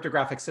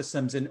cryptographic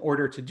systems in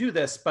order to do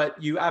this,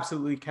 but you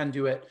absolutely can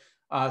do it.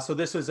 So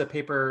this was a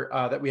paper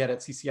that we had at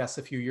CCS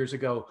a few years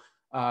ago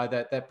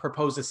that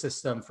proposed a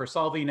system for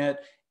solving it.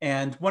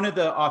 And one of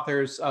the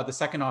authors, the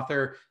second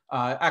author,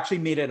 actually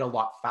made it a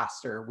lot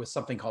faster with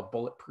something called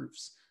bullet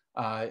proofs.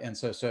 And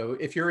so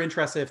if you're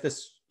interested, if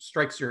this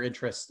strikes your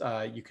interest,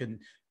 you can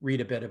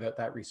read a bit about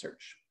that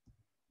research.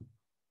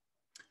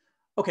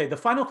 Okay, the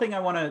final thing I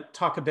want to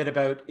talk a bit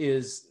about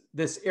is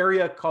this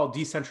area called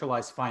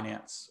decentralized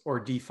finance, or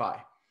DeFi.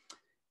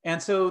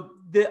 And so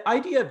the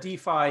idea of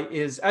DeFi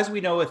is, as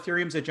we know,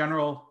 Ethereum's a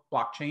general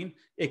blockchain.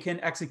 It can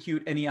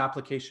execute any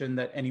application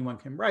that anyone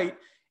can write.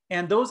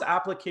 And those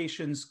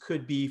applications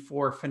could be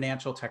for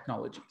financial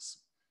technologies.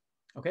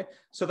 Okay,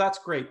 so that's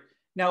great.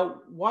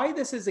 Now, why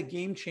this is a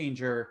game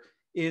changer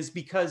is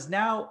because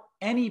now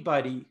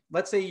anybody,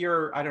 let's say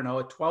you're, I don't know,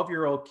 a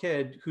 12-year-old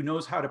kid who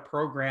knows how to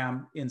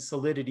program in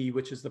Solidity,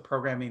 which is the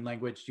programming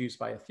language used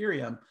by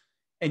Ethereum,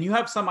 and you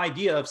have some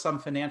idea of some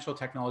financial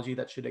technology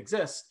that should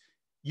exist,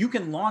 you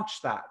can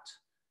launch that,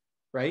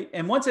 right?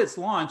 And once it's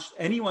launched,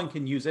 anyone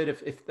can use it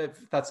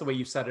if that's the way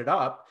you set it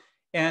up.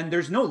 And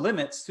there's no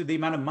limits to the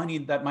amount of money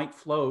that might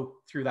flow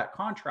through that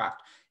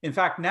contract. In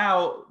fact,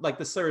 now, like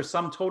the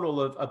sum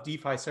total of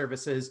DeFi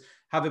services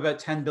have about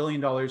 $10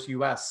 billion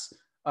US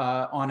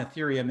on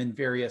Ethereum in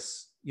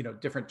various,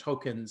 different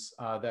tokens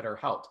that are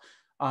held.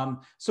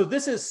 So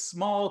this is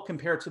small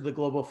compared to the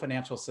global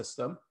financial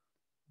system,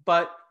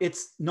 but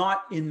it's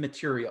not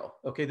immaterial.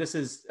 Okay, this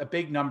is a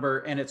big number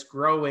and it's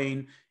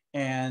growing,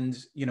 and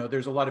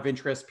there's a lot of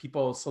interest.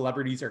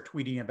 Celebrities are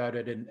tweeting about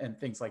it and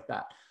things like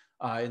that.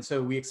 And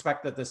so we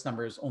expect that this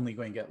number is only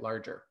going to get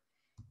larger.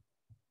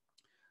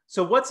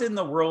 So what's in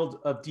the world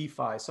of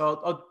DeFi?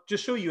 So I'll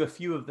just show you a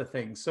few of the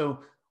things. So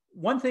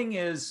one thing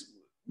is,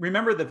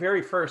 remember at the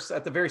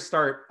very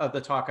start of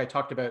the talk, I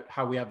talked about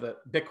how we have the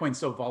Bitcoin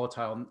so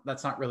volatile, and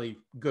that's not really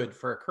good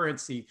for a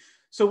currency.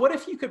 So what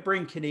if you could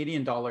bring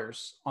Canadian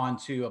dollars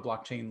onto a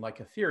blockchain like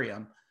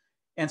Ethereum?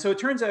 And so it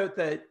turns out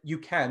that you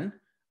can.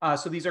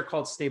 So these are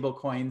called stable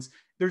coins.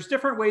 There's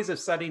different ways of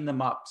setting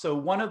them up. So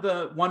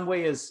one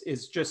way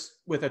is just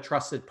with a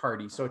trusted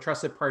party. So a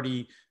trusted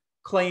party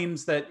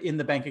claims that in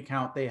the bank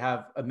account they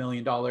have $1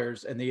 million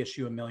and they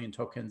issue 1 million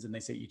tokens and they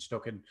say each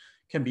token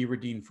can be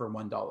redeemed for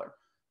 $1.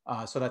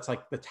 So that's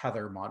like the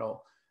Tether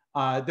model.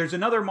 There's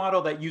another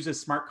model that uses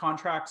smart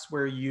contracts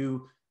where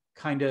you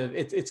kind of,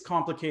 it's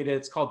complicated,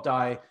 it's called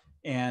DAI,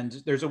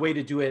 and there's a way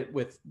to do it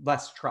with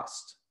less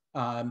trust.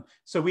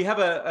 So we have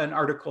an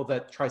article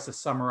that tries to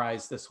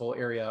summarize this whole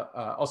area,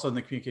 also in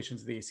the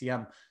communications of the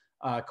ACM,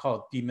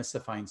 called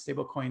Demystifying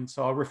Stablecoin.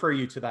 So I'll refer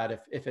you to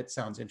that if it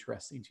sounds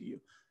interesting to you.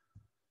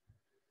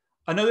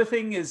 Another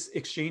thing is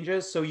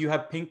exchanges. So you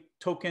have pink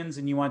tokens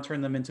and you want to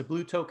turn them into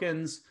blue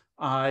tokens.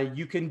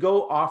 You can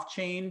go off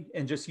chain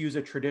and just use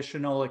a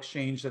traditional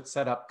exchange that's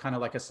set up kind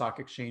of like a stock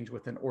exchange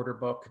with an order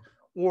book,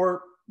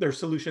 or there's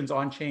solutions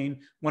on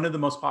chain. One of the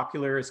most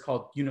popular is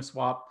called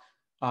Uniswap.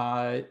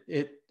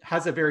 It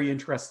has a very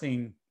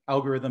interesting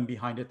algorithm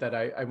behind it that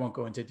I won't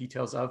go into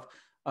details of.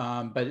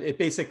 But it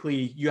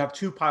basically, you have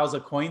two piles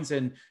of coins,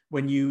 and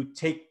when you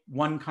take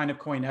one kind of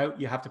coin out,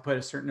 you have to put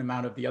a certain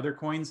amount of the other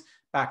coins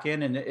back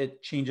in, and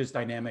it changes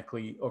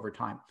dynamically over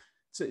time.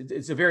 So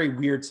it's a very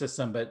weird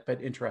system, but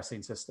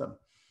interesting system.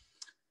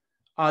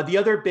 The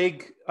other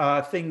big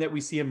thing that we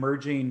see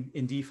emerging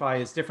in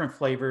DeFi is different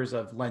flavors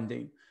of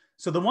lending.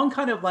 So the one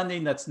kind of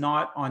lending that's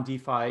not on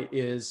DeFi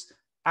is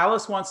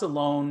Alice wants a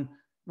loan.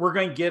 We're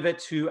going to give it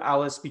to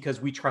Alice because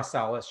we trust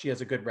Alice. She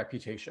has a good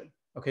reputation.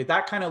 Okay,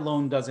 that kind of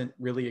loan doesn't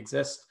really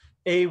exist.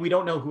 We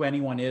don't know who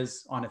anyone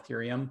is on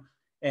Ethereum,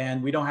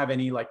 and we don't have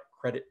any like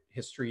credit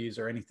histories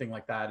or anything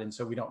like that. And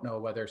so we don't know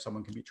whether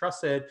someone can be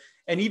trusted.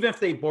 And even if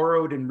they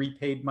borrowed and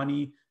repaid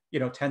money,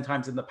 10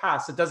 times in the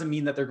past, it doesn't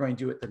mean that they're going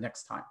to do it the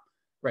next time,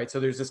 right? So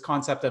there's this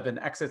concept of an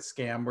exit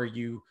scam where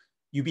you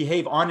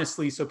behave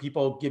honestly so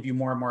people give you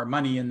more and more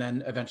money, and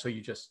then eventually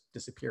you just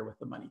disappear with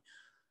the money.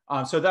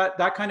 So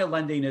that kind of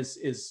lending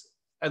is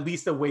at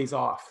least a ways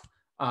off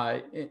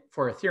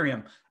for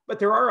Ethereum. But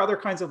there are other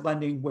kinds of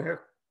lending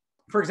where,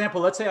 for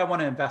example, let's say I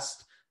want to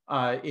invest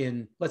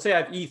let's say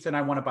I have ETH and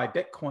I want to buy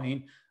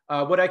Bitcoin.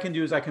 What I can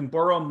do is I can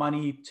borrow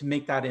money to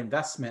make that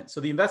investment. So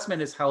the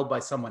investment is held by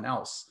someone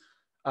else,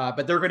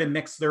 but they're going to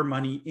mix their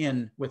money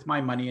in with my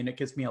money, and it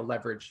gives me a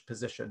leveraged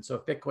position. So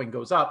if Bitcoin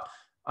goes up,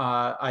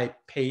 I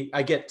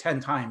get 10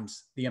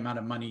 times the amount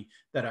of money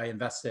that I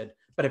invested.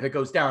 But if it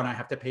goes down, I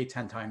have to pay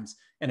 10 times.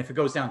 And if it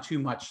goes down too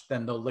much,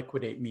 then they'll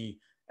liquidate me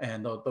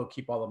and they'll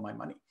keep all of my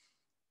money.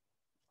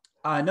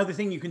 Another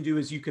thing you can do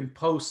is you can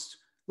post,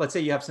 let's say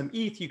you have some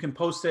ETH, you can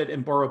post it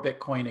and borrow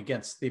Bitcoin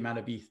against the amount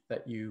of ETH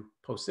that you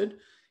posted.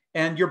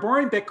 And you're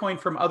borrowing Bitcoin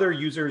from other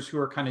users who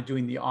are kind of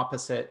doing the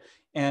opposite.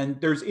 And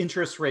there's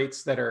interest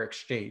rates that are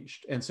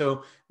exchanged. And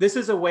so this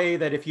is a way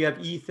that if you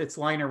have ETH, it's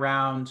lying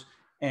around,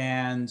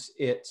 and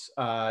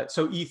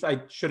so ETH,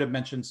 I should have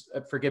mentioned,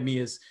 forgive me,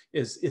 is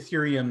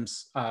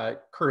Ethereum's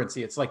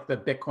currency. It's like the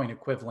Bitcoin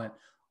equivalent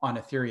on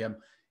Ethereum.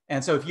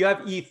 And so if you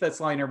have ETH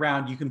that's lying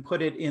around, you can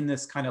put it in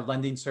this kind of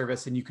lending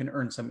service and you can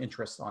earn some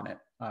interest on it,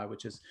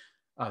 which is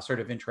sort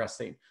of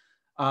interesting.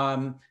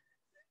 None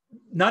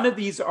of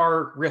these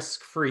are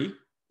risk-free.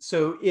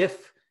 So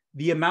if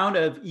the amount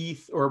of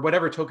ETH or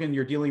whatever token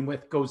you're dealing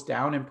with goes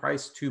down in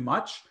price too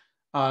much,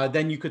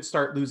 then you could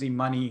start losing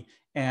money.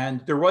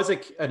 And there was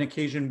an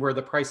occasion where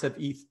the price of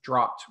ETH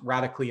dropped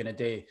radically in a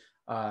day.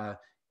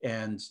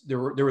 And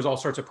there was all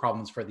sorts of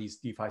problems for these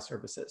DeFi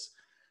services.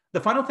 The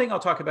final thing I'll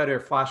talk about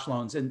are flash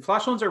loans. And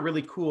flash loans are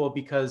really cool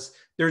because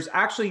there's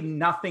actually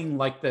nothing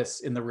like this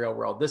in the real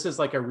world. This is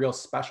like a real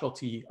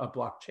specialty of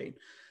blockchain.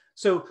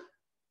 So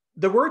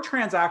the word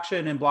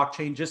transaction in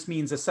blockchain just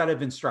means a set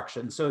of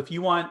instructions. So if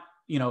you want,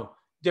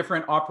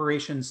 different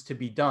operations to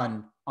be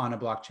done on a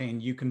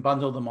blockchain, you can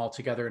bundle them all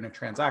together in a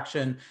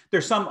transaction.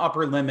 There's some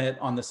upper limit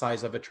on the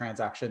size of a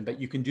transaction, but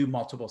you can do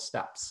multiple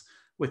steps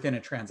within a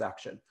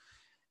transaction.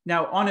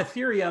 Now on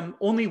Ethereum,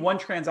 only one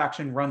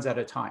transaction runs at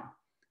a time.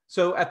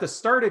 So at the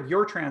start of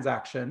your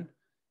transaction,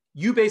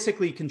 you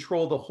basically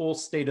control the whole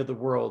state of the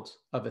world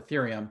of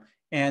Ethereum.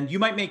 And you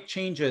might make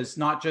changes,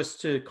 not just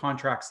to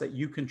contracts that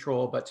you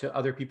control, but to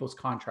other people's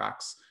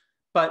contracts.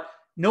 But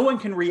no one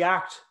can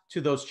react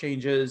to those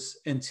changes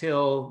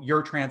until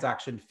your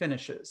transaction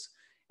finishes.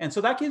 And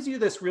so that gives you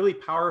this really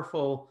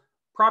powerful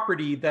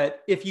property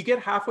that if you get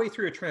halfway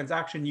through a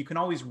transaction, you can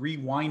always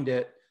rewind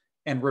it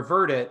and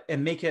revert it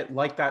and make it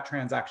like that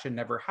transaction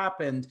never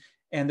happened.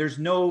 And there's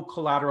no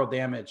collateral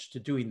damage to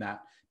doing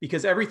that,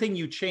 because everything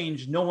you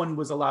change, no one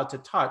was allowed to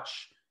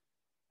touch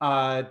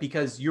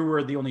because you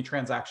were the only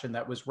transaction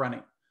that was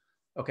running.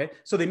 Okay,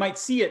 so they might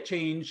see it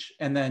change,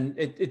 and then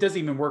it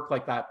doesn't even work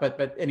like that.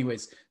 But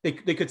anyways, they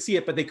could see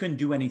it, but they couldn't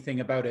do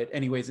anything about it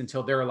anyways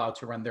until they're allowed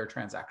to run their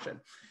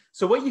transaction.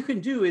 So what you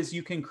can do is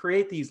you can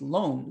create these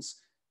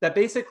loans that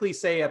basically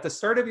say at the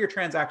start of your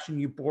transaction,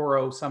 you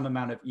borrow some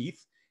amount of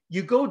ETH,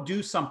 you go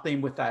do something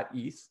with that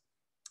ETH,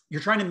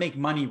 you're trying to make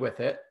money with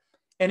it.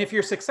 And if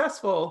you're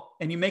successful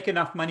and you make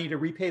enough money to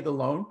repay the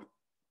loan,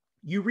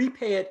 you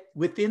repay it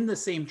within the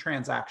same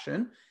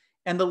transaction.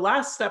 And the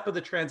last step of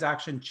the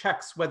transaction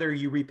checks whether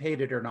you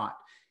repaid it or not.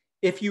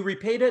 If you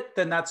repaid it,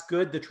 then that's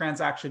good. The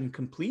transaction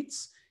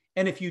completes.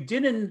 And if you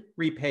didn't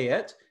repay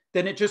it,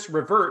 then it just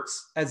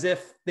reverts as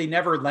if they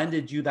never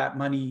lended you that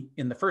money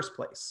in the first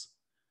place.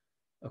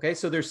 Okay,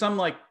 so there's some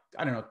like,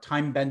 I don't know,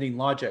 time bending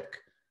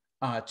logic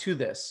to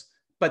this,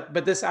 but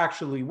this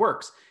actually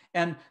works.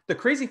 And the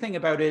crazy thing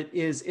about it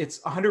is it's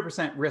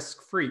 100%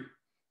 risk free,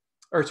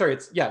 or sorry,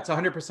 it's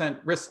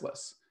 100%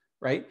 riskless,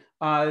 right?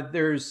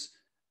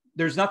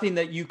 There's nothing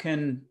that you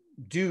can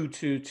do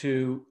to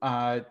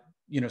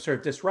sort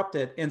of disrupt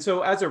it. And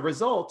so as a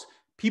result,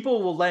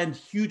 people will lend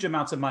huge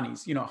amounts of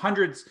monies,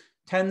 hundreds,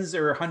 tens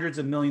or hundreds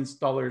of millions of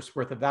dollars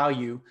worth of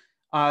value.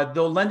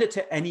 They'll lend it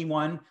to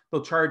anyone.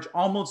 They'll charge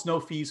almost no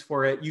fees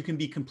for it. You can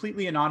be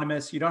completely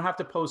anonymous. You don't have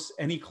to post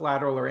any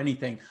collateral or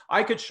anything.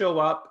 I could show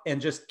up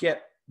and just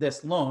get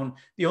this loan.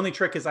 The only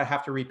trick is I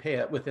have to repay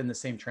it within the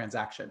same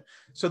transaction.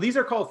 So these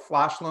are called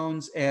flash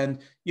loans. And,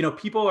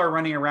 people are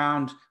running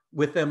around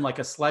with them like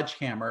a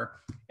sledgehammer,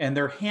 and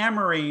they're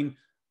hammering.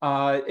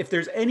 If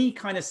there's any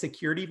kind of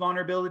security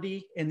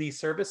vulnerability in these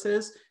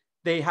services,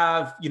 they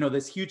have,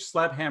 this huge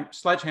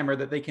sledgehammer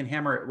that they can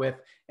hammer it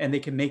with, and they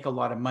can make a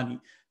lot of money.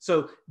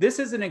 So this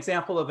is an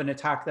example of an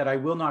attack that I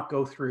will not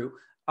go through.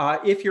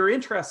 If you're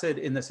interested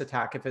in this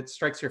attack, if it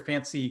strikes your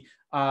fancy,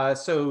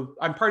 so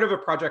I'm part of a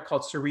project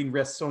called Serene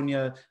Risk.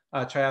 Sonia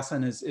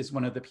Chayasan is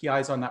one of the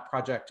PIs on that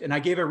project. And I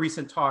gave a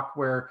recent talk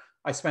where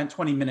I spent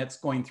 20 minutes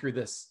going through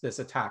this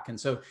attack. And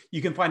so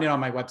you can find it on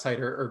my website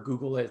or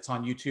Google it, it's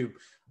on YouTube.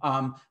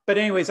 But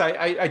anyways,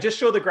 I just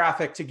show the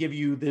graphic to give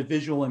you the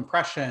visual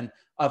impression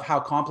of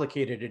how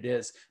complicated it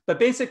is. But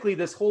basically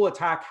this whole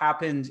attack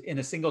happened in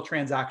a single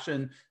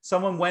transaction.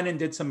 Someone went and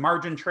did some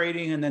margin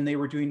trading, and then they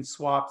were doing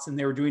swaps, and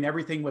they were doing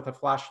everything with a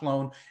flash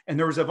loan. And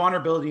there was a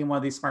vulnerability in one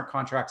of these smart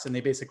contracts, and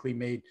they basically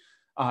made,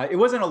 it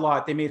wasn't a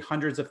lot, they made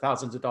hundreds of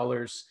thousands of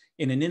dollars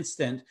in an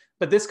instant.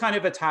 But this kind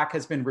of attack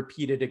has been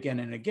repeated again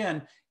and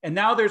again. And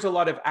now there's a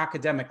lot of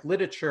academic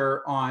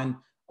literature on,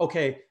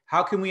 okay,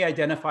 how can we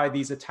identify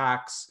these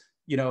attacks?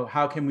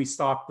 How can we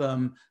stop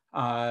them?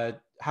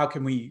 How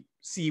can we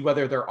see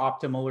whether they're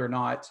optimal or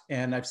not?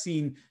 And I've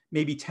seen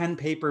maybe 10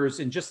 papers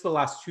in just the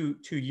last two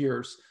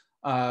years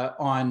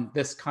on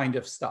this kind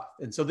of stuff.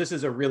 And so this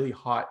is a really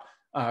hot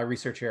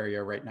research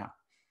area right now.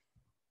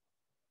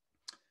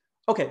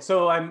 Okay,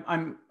 so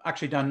I'm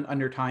actually done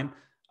under time.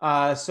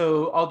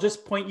 So I'll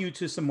just point you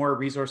to some more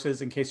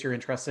resources in case you're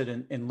interested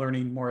in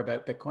learning more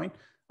about Bitcoin.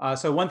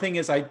 So one thing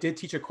is I did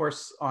teach a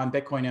course on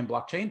Bitcoin and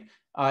blockchain.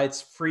 It's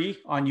free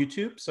on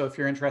YouTube. So if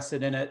you're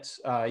interested in it,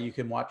 you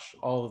can watch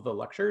all of the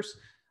lectures.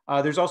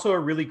 There's also a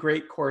really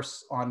great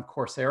course on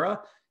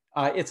Coursera.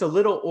 It's a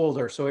little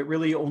older, so it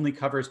really only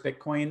covers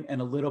Bitcoin and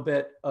a little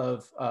bit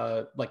of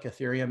like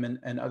Ethereum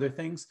and other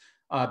things.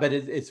 But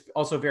it's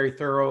also very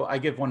thorough. I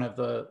give one of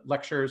the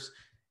lectures,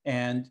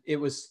 and it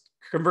was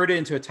converted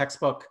into a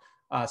textbook.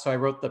 So I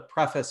wrote the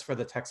preface for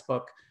the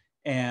textbook,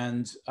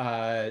 and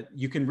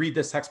you can read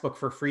this textbook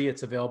for free.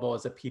 It's available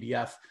as a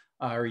PDF,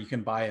 or you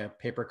can buy a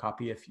paper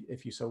copy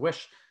if you so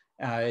wish.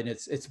 And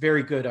it's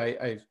very good.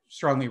 I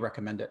strongly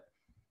recommend it.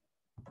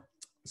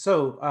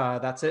 So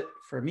that's it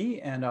for me,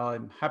 and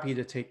I'm happy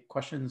to take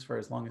questions for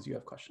as long as you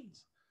have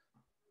questions.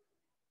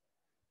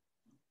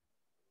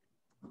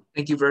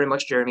 Thank you very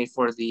much, Jeremy,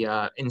 for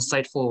the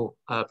insightful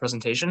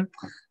presentation.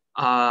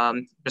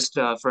 Just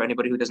for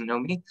anybody who doesn't know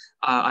me,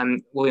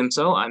 I'm William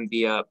So. I'm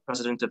the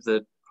president of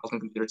the Carleton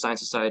Computer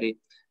Science Society,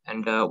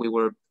 and we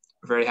were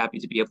very happy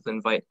to be able to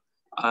invite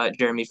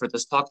Jeremy for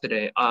this talk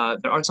today.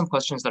 There are some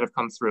questions that have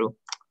come through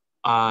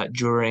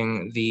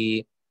during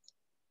the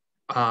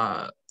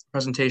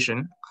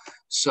presentation,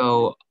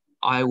 so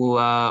I will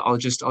I'll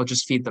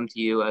just feed them to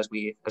you as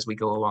we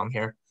go along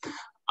here.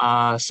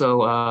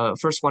 So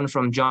first one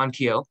from John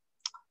Keogh.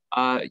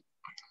 He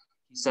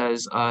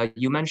says,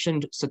 you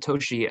mentioned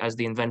Satoshi as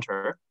the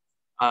inventor,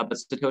 but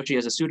Satoshi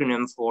is a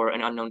pseudonym for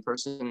an unknown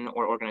person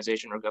or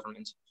organization or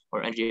government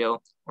or NGO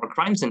or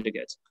crime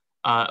syndicate.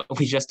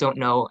 We just don't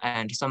know,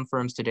 and some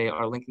firms today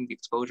are linking the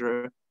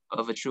exposure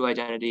of a true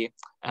identity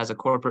as a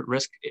corporate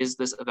risk. Is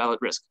this a valid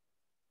risk?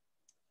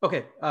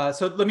 Okay,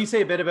 so let me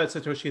say a bit about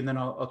Satoshi, and then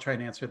I'll try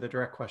and answer the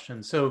direct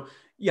question. So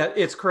yeah,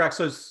 it's correct.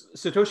 So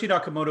Satoshi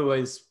Nakamoto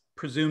is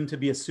presumed to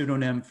be a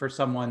pseudonym for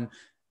someone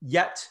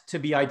yet to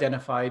be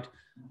identified.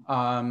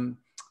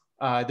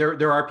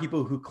 There are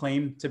people who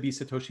claim to be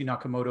Satoshi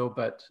Nakamoto,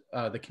 but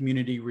the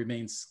community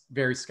remains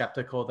very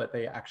skeptical that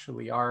they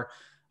actually are.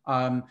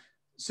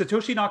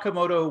 Satoshi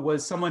Nakamoto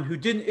was someone who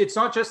didn't, it's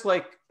not just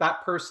like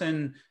that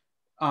person,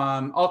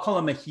 I'll call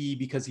him a he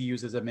because he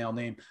uses a male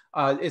name.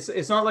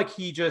 It's not like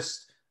he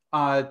just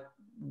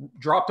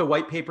dropped a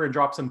white paper and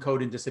dropped some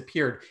code and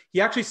disappeared.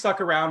 He actually stuck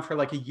around for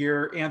like a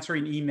year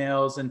answering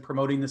emails and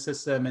promoting the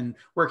system and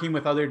working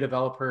with other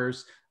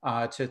developers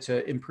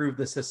to improve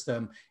the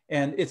system.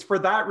 And it's for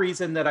that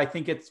reason that I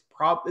think it's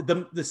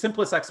the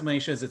simplest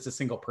explanation is it's a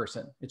single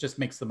person. It just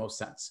makes the most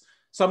sense.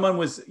 Someone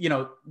was,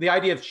 the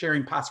idea of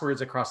sharing passwords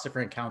across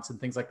different accounts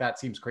and things like that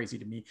seems crazy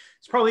to me.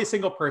 It's probably a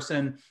single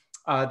person.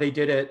 They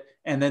did it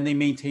and then they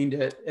maintained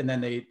it and then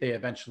they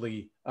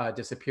eventually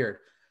disappeared.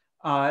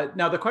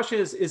 Now the question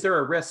is there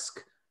a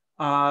risk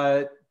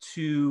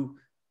to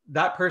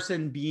that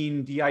person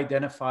being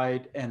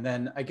de-identified, and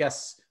then I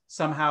guess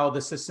somehow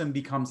the system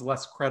becomes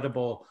less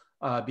credible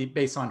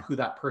based on who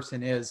that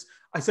person is.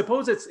 I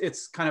suppose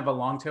it's kind of a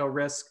long tail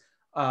risk.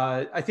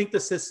 I think the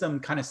system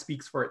kind of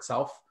speaks for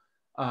itself.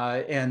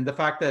 And the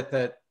fact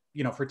that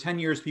you know, for 10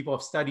 years, people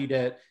have studied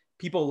it,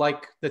 people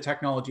like the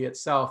technology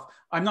itself.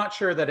 I'm not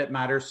sure that it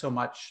matters so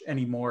much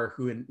anymore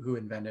who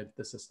invented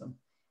the system.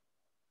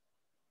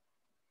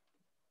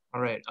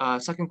 All right,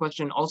 second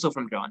question, also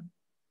from John.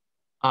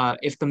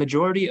 If the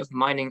majority of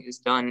mining is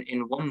done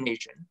in one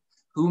nation,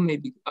 who may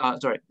be,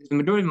 if the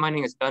majority of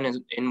mining is done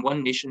in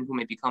one nation who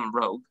may become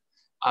rogue,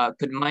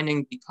 could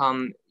mining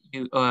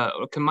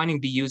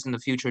be used in the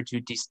future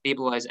to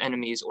destabilize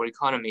enemies or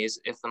economies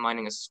if the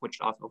mining is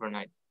switched off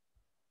overnight?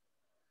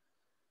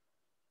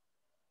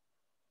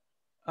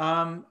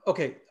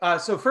 Okay,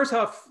 so first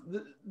off,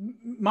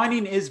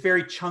 mining is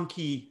very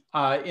chunky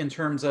in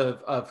terms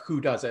of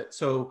who does it.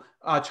 So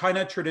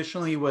China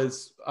traditionally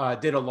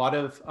did a lot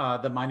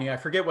of the mining. I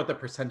forget what the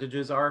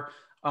percentages are.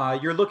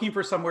 You're looking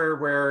for somewhere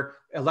where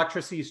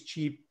electricity is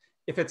cheap.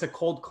 If it's a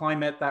cold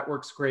climate, that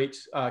works great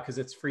because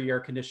it's free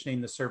air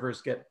conditioning. The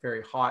servers get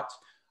very hot.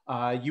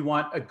 You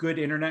want a good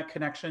internet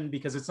connection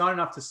because it's not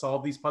enough to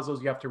solve these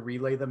puzzles. You have to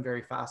relay them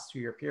very fast to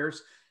your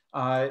peers.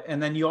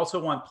 And then you also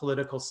want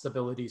political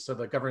stability, so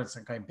the government's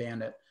not going to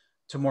ban it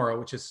tomorrow,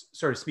 which is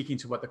sort of speaking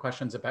to what the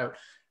question's about.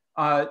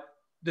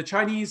 The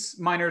Chinese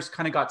miners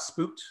kind of got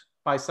spooked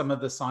by some of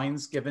the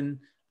signs given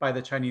by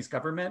the Chinese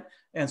government.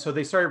 And so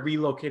they started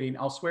relocating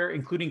elsewhere,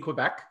 including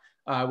Quebec,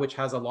 which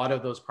has a lot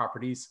of those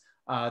properties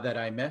that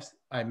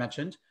I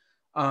mentioned.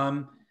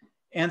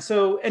 And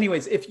so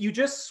anyways, if you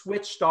just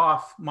switched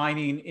off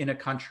mining in a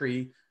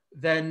country,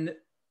 then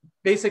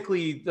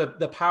basically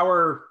the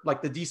power,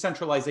 like the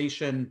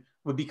decentralization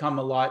would become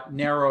a lot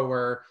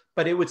narrower,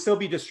 but it would still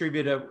be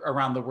distributed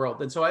around the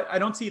world. And so I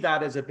don't see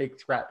that as a big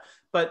threat.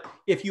 But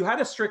if you had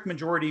a strict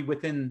majority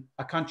within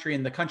a country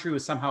and the country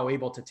was somehow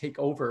able to take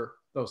over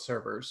those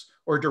servers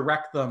or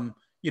direct them,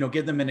 you know,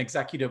 give them an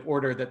executive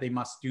order that they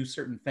must do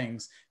certain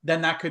things,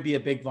 then that could be a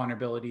big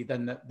vulnerability.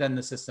 Then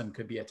the system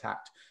could be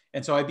attacked.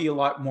 And so I'd be a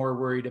lot more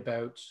worried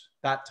about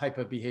that type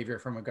of behavior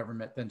from a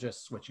government than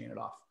just switching it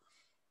off.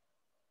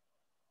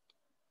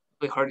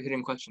 Really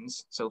hard-hitting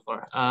questions so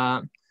far.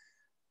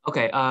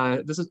 Okay,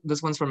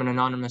 this one's from an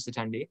anonymous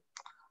attendee.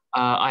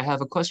 I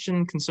have a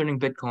question concerning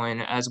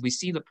Bitcoin, as we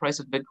see the price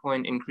of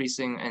Bitcoin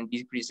increasing and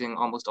decreasing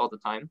almost all the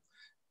time,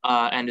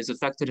 and is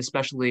affected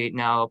especially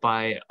now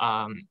by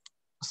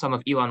some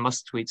of Elon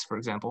Musk's tweets, for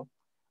example.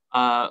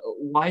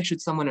 Why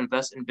should someone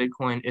invest in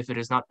Bitcoin if it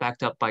is not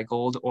backed up by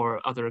gold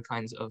or other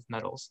kinds of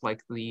metals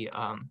like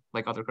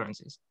other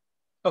currencies?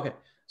 Okay,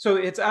 so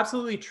it's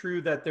absolutely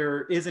true that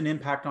there is an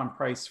impact on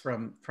price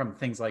from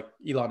things like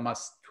Elon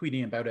Musk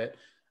tweeting about it.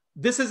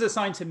 This is a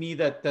sign to me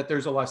that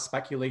there's a lot of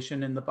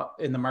speculation in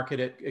the market.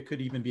 It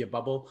could even be a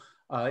bubble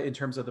in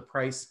terms of the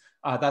price.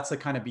 That's the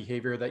kind of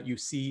behavior that you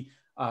see.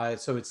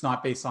 So it's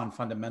not based on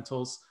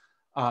fundamentals.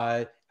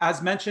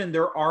 As mentioned,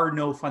 there are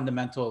no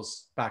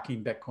fundamentals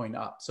backing Bitcoin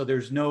up. So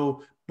there's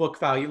no book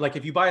value. Like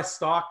if you buy a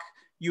stock,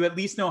 you at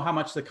least know how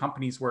much the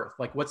company's worth.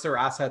 Like what's their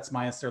assets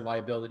minus their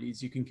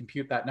liabilities. You can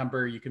compute that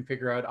number. You can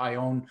figure out I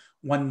own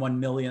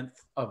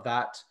 1/1,000,000th of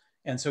that.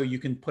 And so you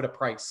can put a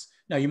price.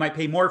 Now you might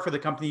pay more for the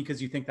company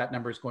because you think that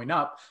number is going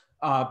up.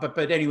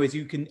 But anyways,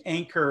 you can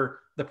anchor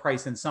the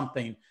price in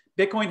something.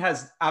 Bitcoin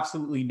has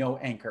absolutely no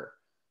anchor.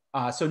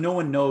 So no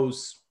one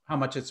knows how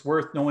much it's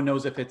worth. No one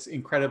knows if it's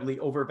incredibly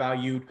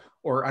overvalued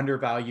or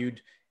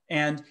undervalued.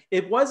 And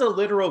it was a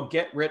literal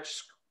get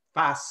rich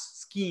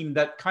fast scheme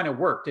that kind of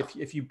worked.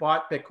 If you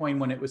bought Bitcoin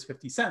when it was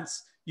 50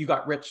 cents, you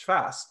got rich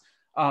fast.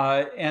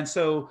 And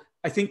so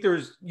I think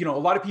there's, you know, a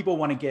lot of people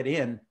want to get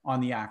in on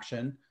the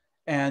action.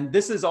 And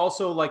this is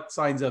also like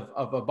signs of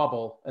a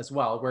bubble as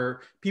well,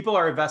 where people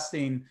are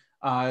investing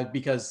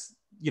because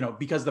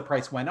the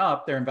price went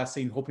up, they're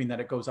investing hoping that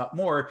it goes up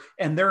more,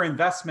 and their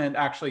investment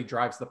actually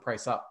drives the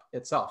price up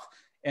itself.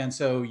 And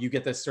so you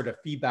get this sort of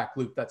feedback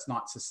loop that's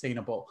not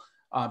sustainable.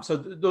 So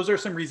those are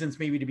some reasons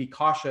maybe to be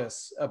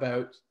cautious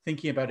about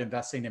thinking about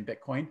investing in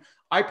Bitcoin.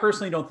 I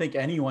personally don't think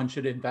anyone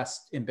should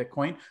invest in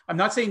Bitcoin. I'm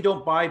not saying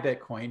don't buy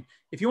Bitcoin.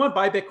 If you want to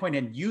buy Bitcoin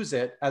and use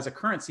it as a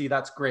currency,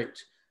 that's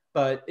great.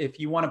 But if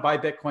you want to buy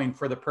Bitcoin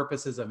for the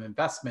purposes of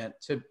investment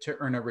to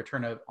earn a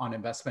return on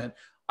investment,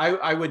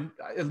 I would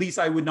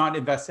not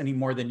invest any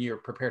more than you're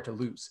prepared to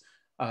lose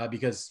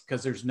because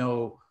there's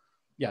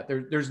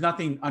there's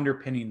nothing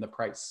underpinning the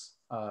price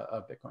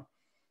of Bitcoin.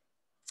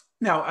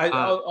 Now,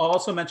 I'll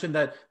also mention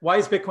that why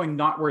is Bitcoin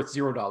not worth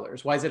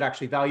 $0? Why is it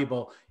actually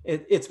valuable?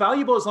 It's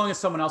valuable as long as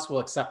someone else will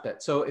accept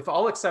it. So if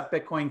I'll accept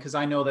Bitcoin because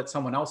I know that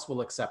someone else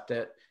will accept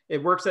it,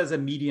 it works as a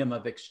medium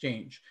of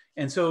exchange.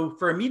 And so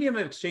for a medium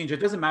of exchange, it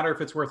doesn't matter if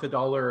it's worth $1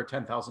 or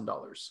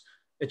 $10,000.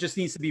 It just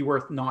needs to be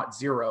worth not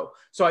zero.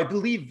 So I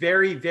believe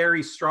very,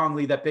 very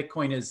strongly that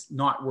Bitcoin is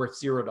not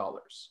worth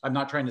 $0. I'm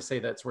not trying to say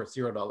that it's worth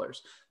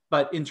 $0.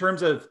 But in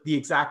terms of the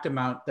exact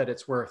amount that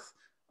it's worth,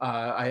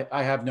 I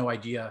have no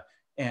idea.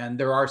 And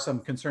there are some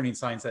concerning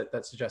signs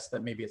that suggest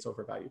that maybe it's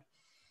overvalued.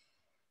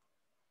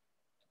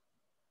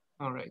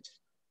 All right.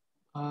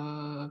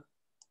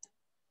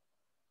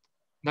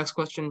 Next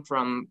question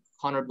from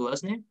Connor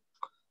Bolesny.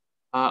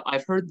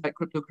 I've heard that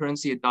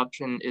cryptocurrency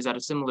adoption is at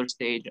a similar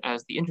stage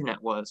as the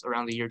internet was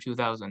around the year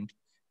 2000.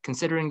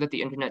 Considering that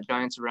the internet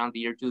giants around the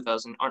year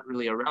 2000 aren't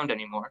really around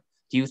anymore,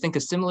 do you think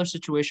a similar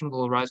situation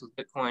will arise with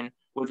Bitcoin,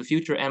 where the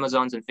future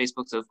Amazons and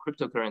Facebooks of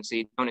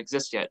cryptocurrency don't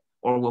exist yet?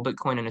 Or will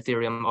Bitcoin and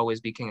Ethereum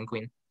always be king and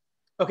queen?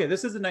 Okay,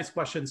 this is a nice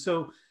question.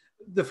 So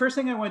the first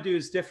thing I want to do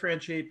is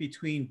differentiate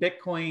between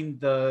Bitcoin,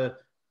 the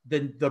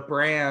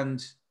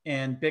brand,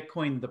 and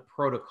Bitcoin, the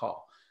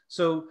protocol.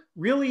 So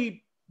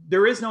really,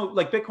 there is no,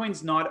 like,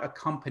 Bitcoin's not a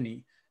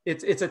company.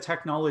 It's a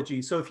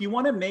technology. So if you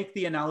want to make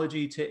the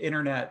analogy to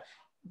internet,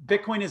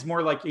 Bitcoin is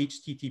more like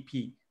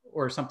HTTP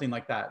or something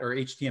like that, or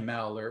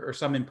HTML, or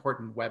some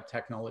important web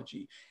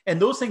technology.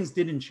 And those things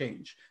didn't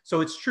change.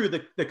 So it's true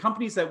that the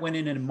companies that went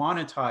in and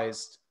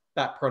monetized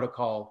that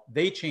protocol,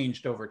 they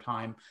changed over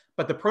time,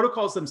 but the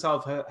protocols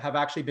themselves have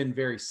actually been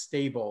very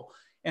stable.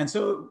 And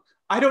so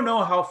I don't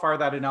know how far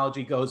that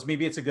analogy goes.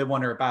 Maybe it's a good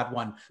one or a bad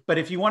one. But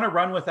if you want to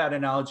run with that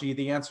analogy,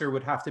 the answer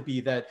would have to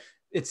be that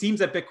it seems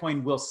that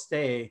Bitcoin will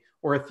stay,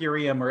 or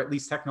Ethereum, or at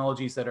least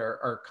technologies that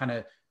are kind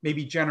of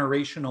maybe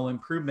generational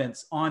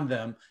improvements on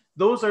them.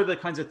 Those are the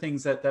kinds of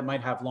things that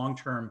might have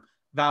long-term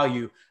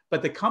value.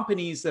 But the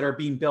companies that are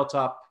being built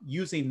up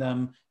using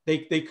them,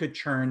 they could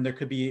churn. There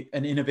could be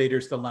an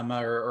innovator's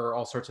dilemma, or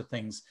all sorts of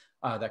things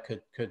that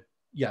could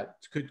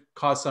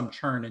cause some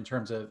churn in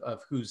terms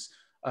of who's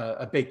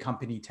a big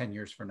company 10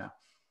 years from now.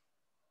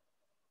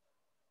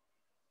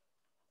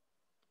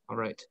 All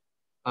right.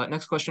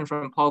 Next question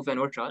from Paul Van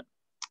Orchot.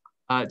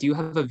 Do you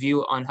have a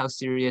view on how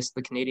serious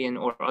the Canadian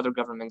or other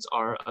governments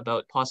are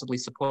about possibly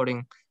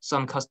supporting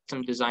some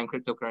custom designed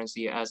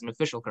cryptocurrency as an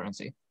official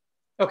currency?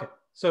 Okay,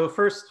 so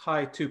first,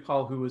 hi to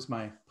Paul, who was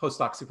my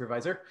postdoc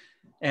supervisor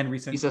and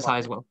recent. He says hi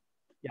as well.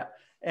 Yeah,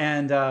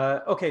 and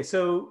okay,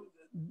 so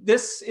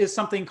this is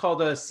something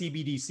called a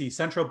CBDC,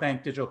 central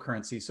bank digital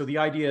currency. So the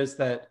idea is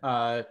that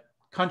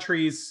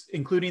countries,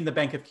 including the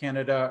Bank of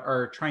Canada,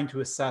 are trying to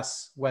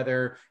assess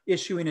whether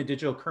issuing a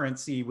digital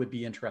currency would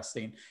be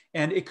interesting.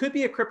 And it could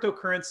be a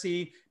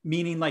cryptocurrency,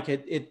 meaning like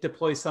it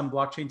deploys some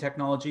blockchain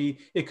technology.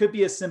 It could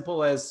be as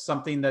simple as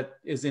something that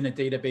is in a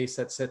database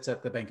that sits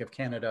at the Bank of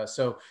Canada.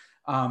 So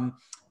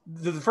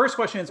the first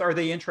question is, are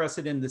they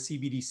interested in the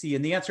CBDC?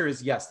 And the answer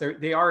is yes,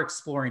 they are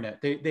exploring it.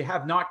 They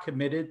have not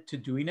committed to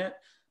doing it,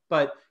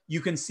 but you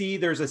can see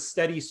there's a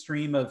steady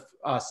stream of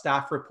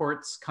staff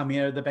reports coming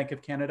out of the Bank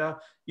of Canada.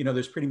 You know,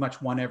 there's pretty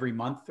much one every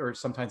month, or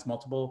sometimes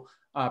multiple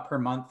per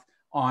month,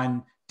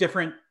 on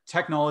different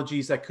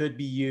technologies that could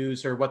be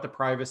used, or what the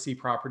privacy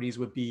properties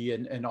would be,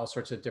 and all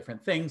sorts of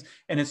different things.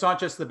 And it's not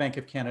just the Bank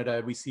of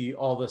Canada. We see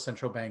all the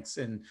central banks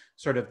in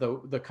sort of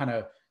the kind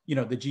of, you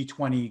know, the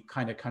G20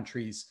 kind of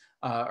countries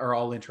are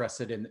all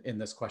interested in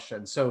this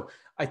question. So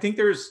I think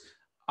there's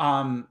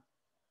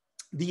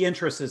the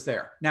interest is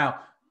there.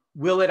 Now,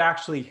 will it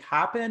actually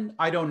happen?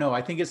 I don't know.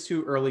 I think it's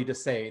too early to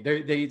say.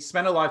 They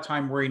spend a lot of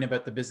time worrying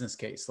about the business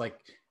case. Like,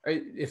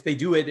 if they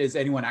do it, is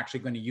anyone actually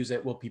going to use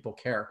it? Will people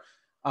care?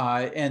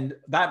 And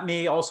that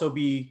may also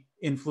be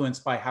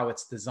influenced by how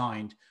it's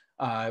designed,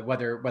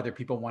 whether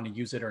people want to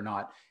use it or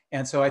not.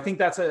 And so I think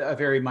that's a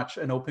very much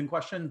an open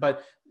question,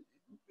 but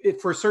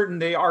for certain,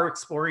 they are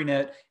exploring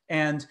it.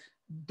 And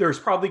there's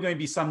probably going to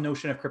be some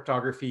notion of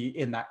cryptography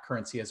in that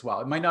currency as well.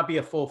 It might not be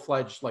a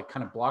full-fledged like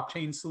kind of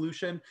blockchain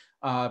solution,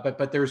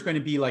 but there's going to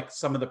be like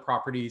some of the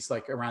properties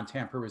like around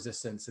tamper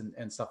resistance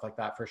and stuff like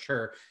that for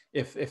sure,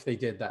 if they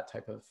did that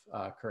type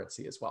of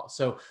currency as well.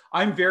 So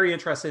I'm very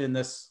interested in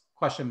this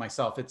question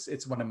myself.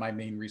 It's one of my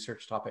main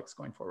research topics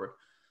going forward.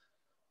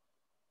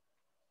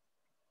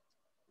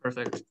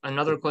 Perfect.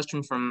 Another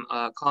question from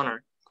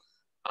Connor.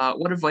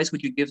 What advice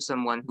would you give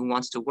someone who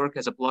wants to work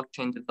as a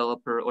blockchain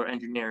developer or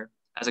engineer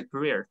as a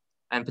career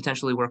and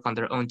potentially work on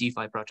their own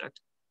DeFi project?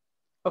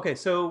 Okay,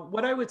 so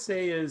what I would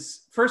say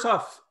is, first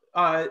off,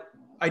 I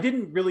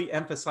didn't really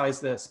emphasize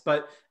this,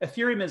 but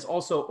Ethereum is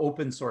also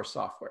open source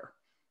software,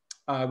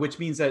 which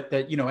means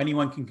that you know,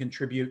 anyone can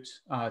contribute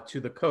to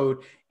the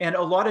code, and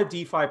a lot of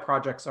DeFi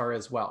projects are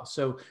as well.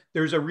 So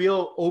there's a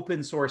real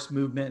open source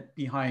movement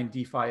behind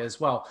DeFi as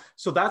well.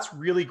 So that's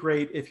really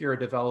great if you're a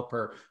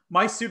developer.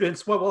 My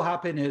students, what will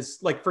happen is,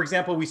 like, for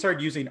example, we started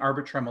using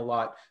Arbitrum a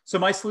lot. So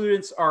my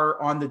students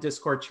are on the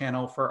Discord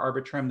channel for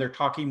Arbitrum. They're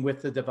talking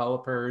with the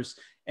developers.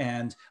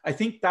 And I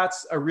think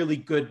that's a really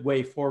good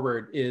way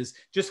forward, is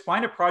just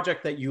find a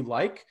project that you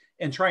like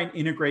and try and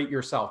integrate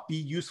yourself, be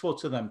useful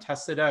to them,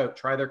 test it out,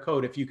 try their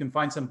code. If you can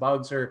find some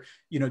bugs, or,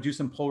 you know, do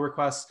some pull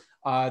requests,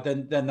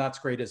 then that's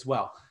great as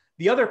well.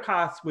 The other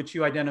path which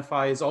you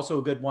identify is also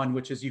a good one,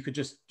 which is you could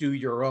just do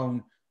your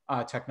own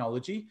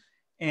technology.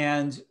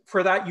 And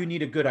for that, you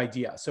need a good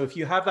idea. So if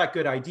you have that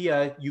good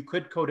idea, you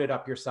could code it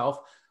up yourself.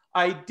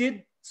 I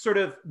did sort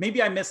of,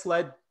 maybe I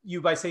misled you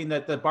by saying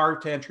that the bar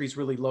to entry is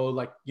really low,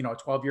 like, you know, a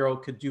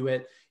 12-year-old could do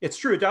it. It's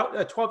true, a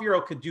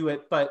 12-year-old could do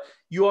it, but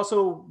you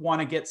also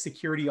want to get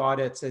security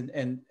audits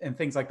and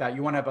things like that.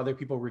 You want to have other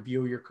people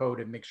review your code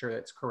and make sure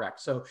it's correct.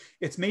 So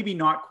it's maybe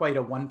not quite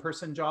a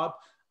one-person job,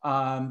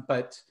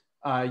 but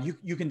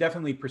you can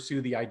definitely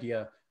pursue the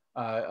idea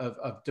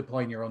of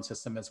deploying your own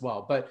system as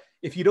well. But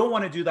if you don't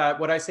want to do that,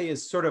 what I say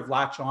is sort of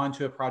latch on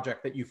to a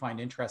project that you find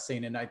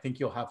interesting, and I think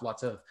you'll have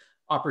lots of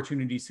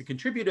opportunities to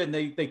contribute, and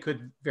they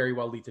could very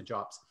well lead to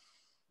jobs.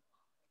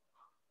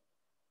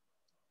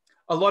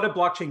 A lot of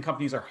blockchain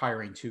companies are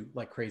hiring too,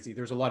 like crazy.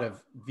 There's a lot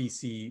of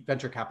VC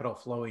venture capital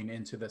flowing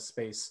into this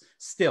space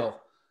still,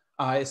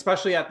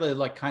 especially at the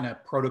like kind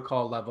of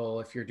protocol level.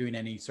 If you're doing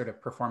any sort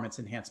of performance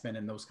enhancement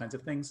and those kinds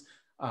of things,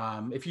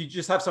 if you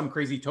just have some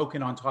crazy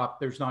token on top,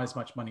 there's not as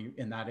much money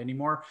in that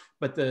anymore.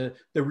 But the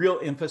real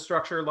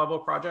infrastructure level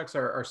projects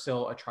are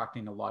still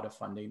attracting a lot of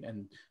funding,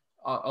 and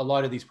a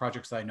lot of these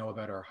projects that I know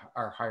about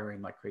are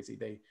hiring like crazy.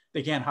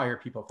 They can't hire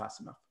people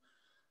fast enough.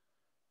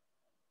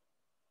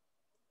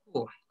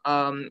 Cool.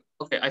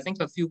 Okay, I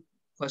think a few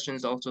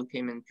questions also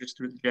came in just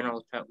through the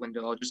general chat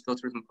window. I'll just go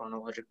through them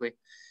chronologically.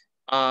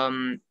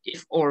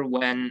 If or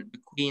when the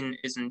Queen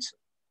isn't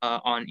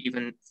on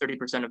even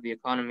 30% of the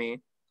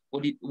economy,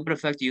 what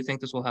effect do you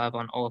think this will have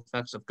on all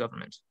effects of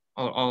government,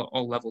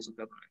 all levels of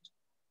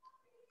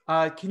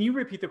government? Can you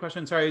repeat the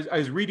question? Sorry, I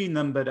was reading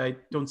them, but I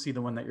don't see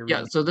the one that you're reading.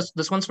 Yeah, so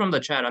this one's from the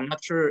chat. I'm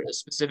not sure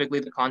specifically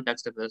the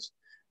context of this,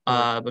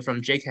 but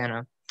from Jake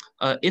Hanna.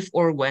 If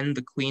or when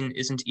the Queen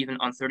isn't even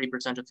on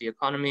 30% of the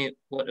economy,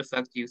 what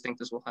effect do you think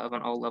this will have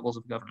on all levels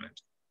of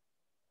government?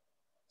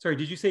 Sorry,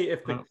 did you say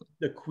if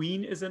the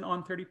Queen isn't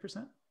on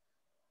 30%?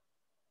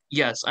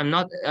 Yes, I'm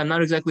not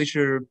exactly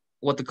sure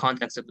what the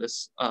context of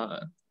this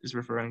is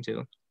referring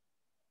to.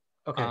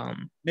 Okay,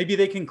 maybe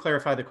they can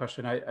clarify the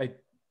question. I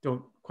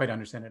don't quite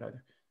understand it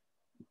either.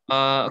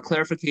 A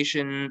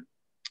clarification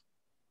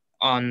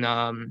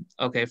on,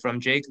 okay, from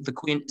Jake, the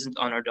Queen isn't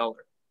on our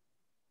dollar.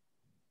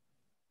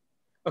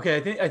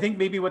 Okay, I think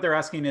maybe what they're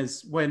asking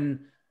is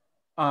when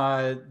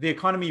the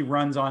economy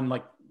runs on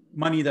like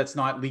money that's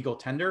not legal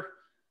tender,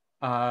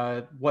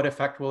 what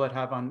effect will it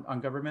have on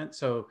government?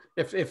 So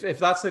if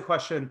that's the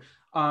question,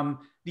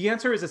 the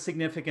answer is a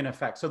significant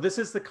effect. So this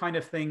is the kind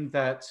of thing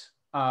that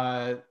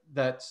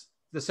that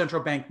the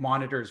central bank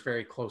monitors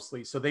very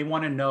closely. So they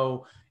want to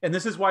know, and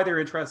this is why they're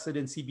interested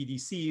in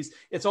CBDCs.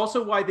 It's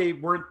also why they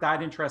weren't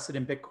that interested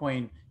in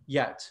Bitcoin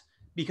yet,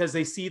 because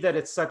they see that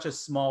it's such a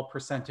small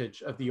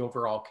percentage of the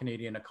overall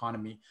Canadian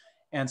economy.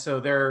 And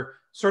so they're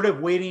sort of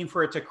waiting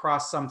for it to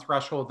cross some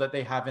threshold that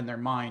they have in their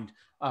mind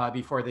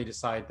before they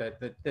decide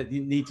that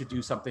you need to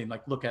do something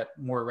like look at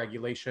more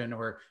regulation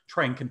or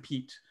try and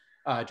compete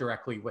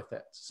directly with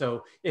it.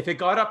 So if it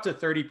got up to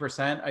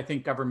 30%, I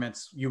think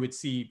governments, you would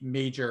see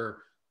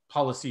major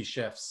policy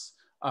shifts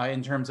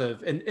in terms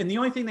of, and the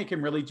only thing they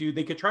can really do,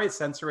 they could try to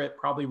censor it,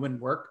 probably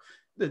wouldn't work.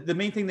 The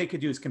main thing they could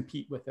do is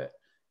compete with it.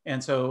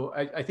 And so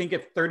I think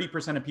if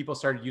 30% of people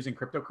started using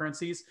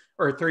cryptocurrencies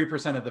or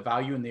 30% of the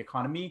value in the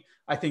economy,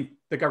 I think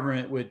the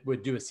government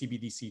would do a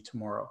CBDC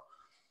tomorrow.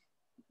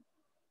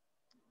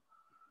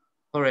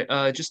 All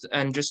right, just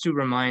to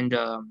remind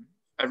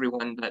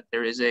everyone that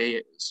there is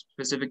a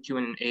specific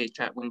Q&A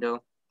chat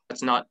window.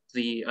 That's not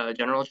the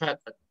general chat,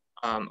 but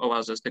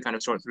allows us to kind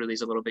of sort through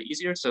these a little bit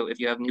easier. So if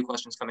you have new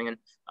questions coming in,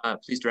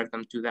 please direct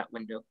them to that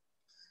window.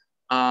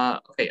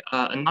 Okay,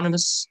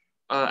 Anonymous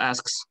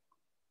asks,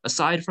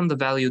 aside from the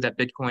value that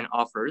Bitcoin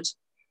offers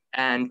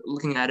and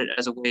looking at it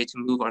as a way to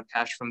move our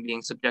cash from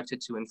being subjected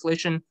to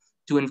inflation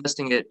to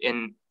investing it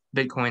in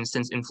Bitcoin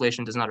since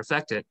inflation does not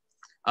affect it,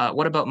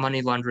 what about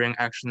money laundering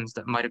actions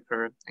that might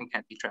occur and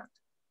can't be tracked?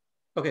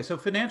 Okay, so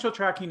financial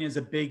tracking is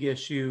a big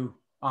issue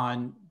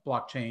on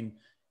blockchain.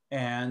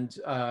 And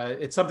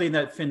it's something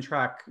that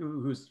FinTrack,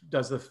 who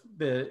does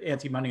the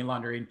anti-money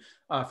laundering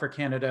for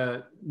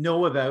Canada,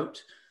 know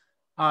about.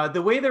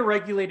 The way they're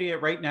regulating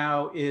it right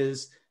now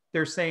is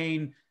they're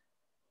saying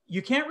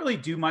you can't really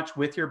do much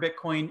with your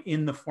Bitcoin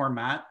in the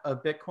format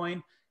of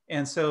Bitcoin.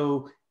 And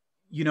so,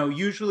 you know,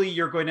 usually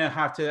you're going to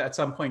have to, at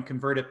some point,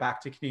 convert it back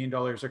to Canadian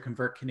dollars or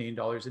convert Canadian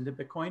dollars into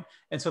Bitcoin.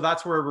 And so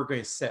that's where we're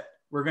going to sit.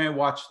 We're going to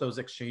watch those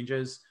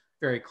exchanges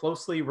very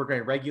closely. We're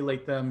going to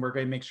regulate them. We're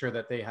going to make sure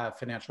that they have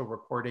financial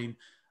reporting.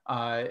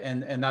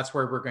 And that's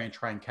where we're going to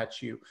try and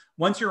catch you.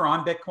 Once you're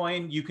on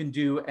Bitcoin, you can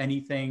do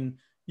anything.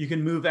 You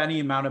can move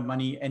any amount of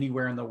money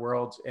anywhere in the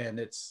world. And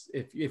it's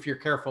if you're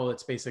careful,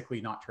 it's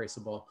basically not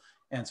traceable.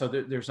 And so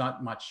there's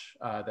not much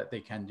that they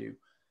can do.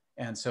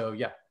 And so,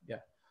 yeah.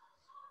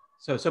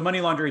 So money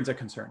laundering is a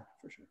concern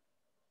for sure.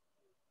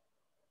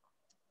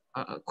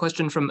 A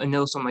question from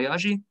Anil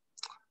Somayaji.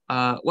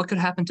 What could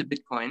happen to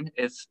Bitcoin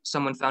if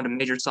someone found a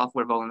major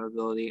software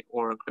vulnerability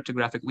or a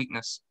cryptographic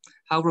weakness?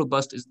 How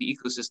robust is the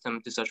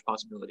ecosystem to such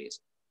possibilities?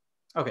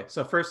 Okay,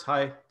 so first,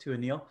 hi to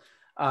Anil.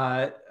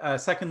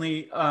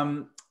 Secondly,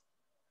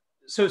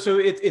 so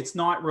it's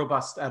not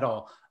robust at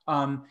all.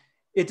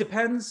 It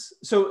depends.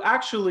 So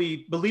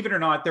actually, believe it or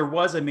not, there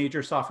was a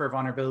major software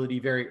vulnerability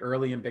very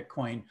early in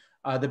Bitcoin.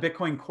 The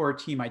Bitcoin core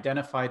team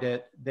identified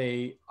it.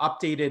 They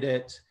updated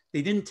it.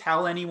 They didn't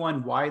tell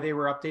anyone why they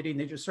were updating.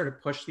 They just sort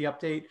of pushed the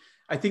update.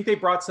 I think they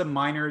brought some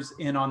miners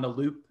in on the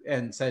loop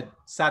and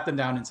sat them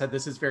down and said,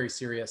 this is very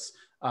serious.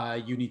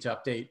 You need to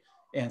update.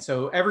 And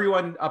so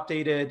everyone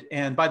updated.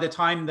 And by the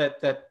time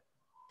that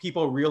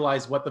people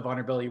realized what the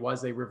vulnerability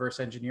was, they reverse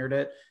engineered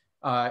it.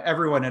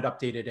 Everyone had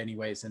updated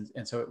anyways,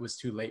 and so it was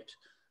too late.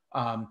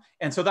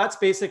 And so that's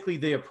basically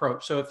the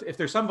approach. So if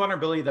there's some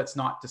vulnerability that's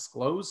not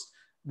disclosed,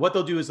 what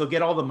they'll do is they'll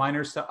get all the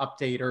miners to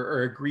update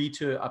or agree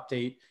to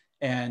update,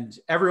 and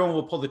everyone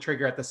will pull the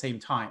trigger at the same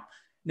time.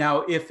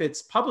 Now, if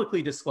it's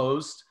publicly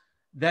disclosed,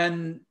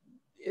 then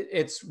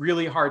it's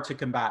really hard to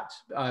combat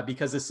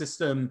because the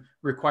system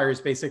requires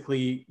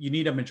basically, you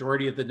need a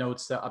majority of the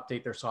nodes to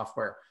update their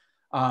software.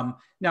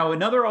 Now,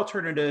 another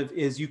alternative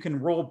is you can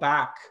roll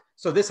back.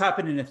 So this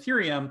happened in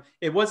Ethereum.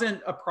 It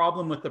wasn't a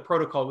problem with the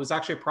protocol. It was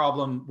actually a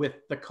problem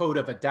with the code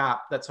of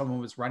adapt that someone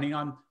was running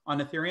on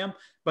Ethereum.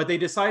 But they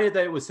decided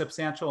that it was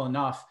substantial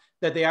enough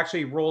that they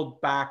actually rolled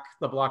back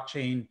the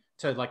blockchain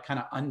to like kind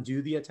of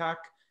undo the attack.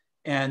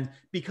 And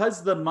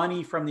because the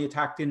money from the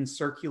attack didn't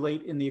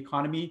circulate in the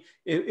economy,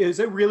 it is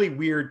a really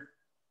weird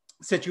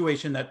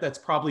situation that's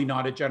probably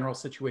not a general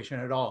situation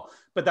at all.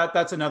 But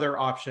that's another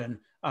option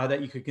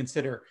that you could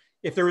consider.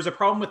 If there was a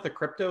problem with the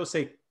crypto,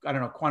 say, I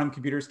don't know, quantum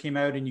computers came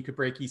out and you could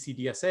break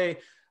ECDSA,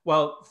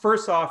 well,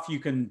 first off, you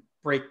can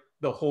break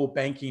the whole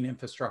banking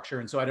infrastructure.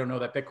 And so I don't know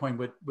that Bitcoin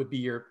would be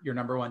your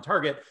number one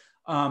target.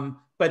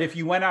 But if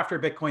you went after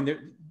Bitcoin,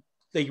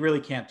 they really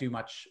can't do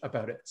much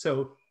about it.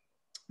 So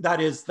that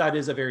is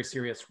a very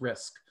serious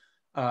risk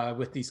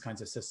with these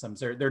kinds of systems.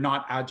 They're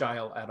not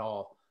agile at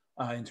all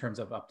in terms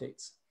of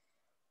updates.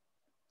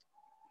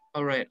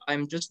 All right,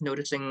 I'm just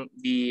noticing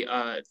the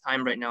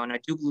time right now, and I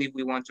do believe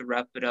we want to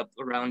wrap it up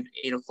around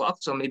 8 o'clock.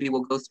 So maybe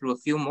we'll go through a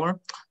few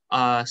more,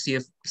 see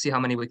how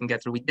many we can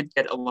get through. We did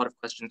get a lot of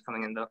questions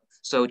coming in though.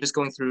 So just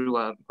going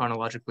through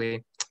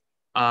chronologically,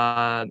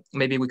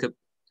 maybe we could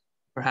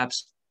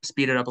perhaps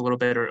speed it up a little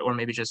bit, or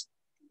maybe just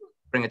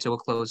bring it to a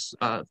close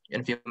in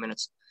a few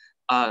minutes.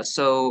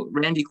 So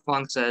Randy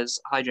Kwong says,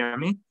 "Hi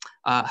Jeremy,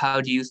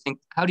 how do you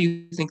think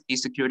the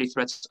security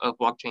threats of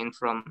blockchain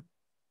from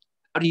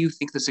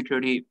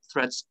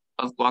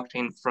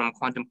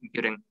quantum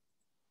computing?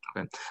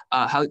 Okay,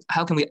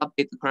 how can we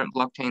update the current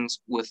blockchains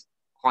with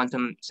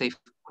quantum safe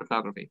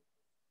cryptography?"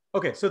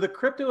 Okay, so the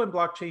crypto and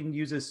blockchain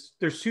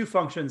there's two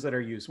functions that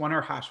are used. One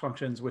are hash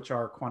functions, which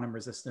are quantum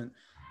resistant,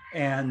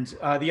 and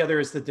the other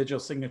is the digital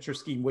signature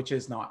scheme, which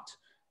is not.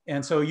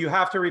 And so you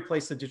have to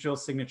replace the digital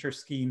signature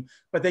scheme,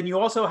 but then you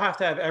also have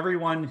to have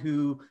everyone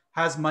who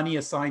has money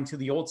assigned to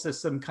the old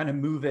system kind of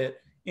move it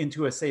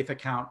into a safe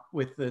account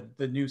with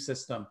the new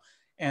system.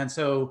 And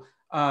so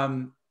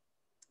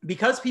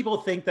because people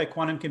think that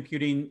quantum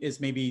computing is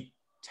maybe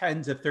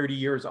 10 to 30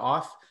 years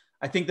off,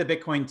 I think the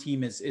Bitcoin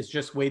team is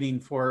just waiting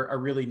for a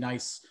really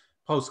nice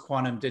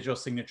post-quantum digital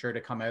signature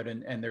to come out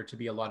and there to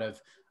be a lot of,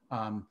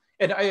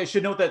 and I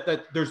should note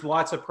that there's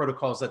lots of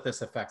protocols that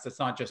this affects. It's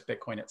not just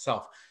Bitcoin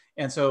itself.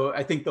 And so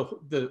I think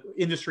the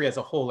industry as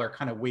a whole are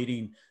kind of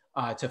waiting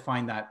to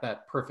find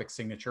that perfect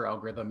signature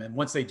algorithm. And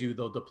once they do,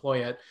 they'll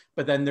deploy it.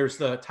 But then there's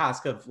the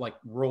task of like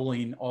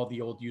rolling all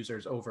the old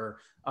users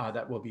over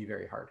that will be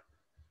very hard.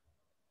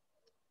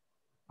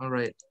 All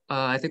right,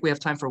 I think we have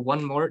time for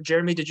one more.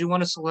 Jeremy, did you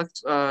want to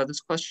select this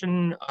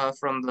question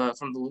from the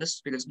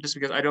list? Because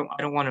I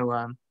don't want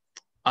to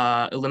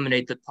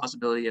eliminate the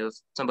possibility of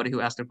somebody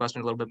who asked their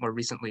question a little bit more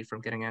recently from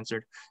getting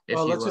answered.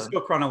 Well, let's just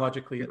go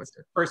chronologically. It's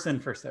first in,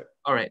 first out.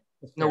 All right,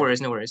 no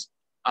worries.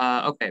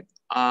 Okay,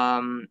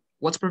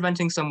 what's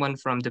preventing someone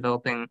from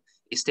developing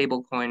a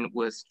stable coin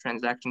with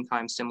transaction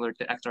time similar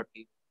to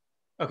XRP?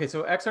 Okay,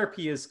 so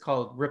XRP is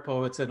called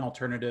Ripple. It's an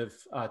alternative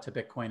to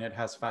Bitcoin. It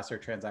has faster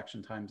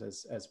transaction times,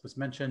 as was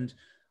mentioned.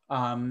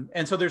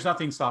 And so there's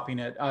nothing stopping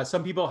it.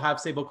 Some people have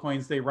stable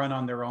coins. They run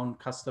on their own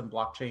custom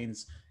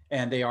blockchains,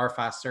 and they are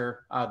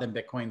faster than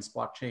Bitcoin's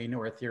blockchain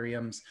or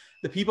Ethereum's.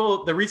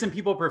 The reason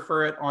people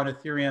prefer it on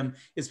Ethereum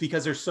is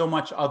because there's so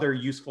much other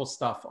useful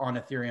stuff on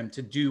Ethereum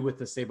to do with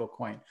the stable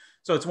coin.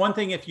 So it's one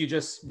thing if you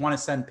just want to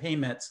send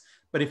payments,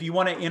 but if you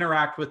want to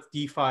interact with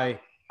DeFi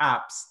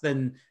apps,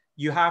 then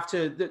you have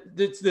to,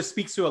 this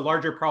speaks to a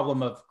larger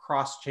problem of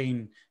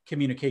cross-chain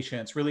communication.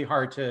 It's really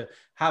hard to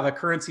have a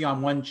currency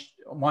on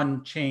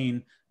one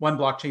chain, one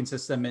blockchain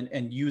system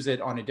and use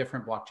it on a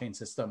different blockchain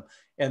system.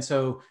 And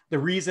so the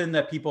reason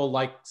that people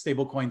like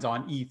stablecoins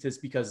on ETH is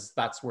because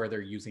that's where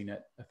they're using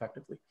it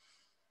effectively.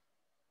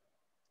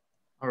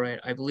 All right,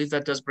 I believe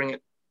that does bring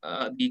it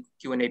the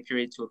Q&A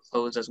period to a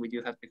close, as we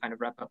do have to kind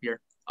of wrap up here.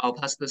 I'll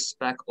pass this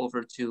back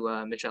over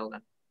to Michelle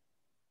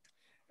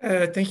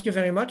then. Thank you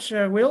very much,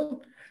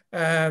 Will.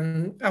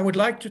 I would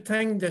like to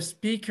thank the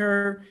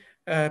speaker,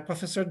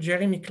 Professor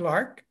Jeremy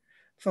Clark,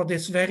 for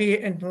this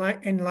very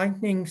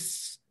enlightening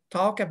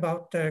talk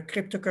about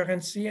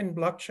cryptocurrency and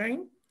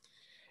blockchain.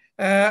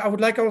 I would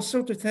like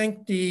also to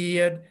thank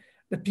the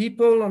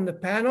people on the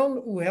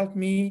panel who helped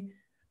me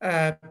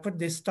put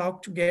this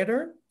talk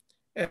together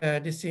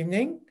this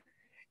evening.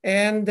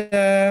 And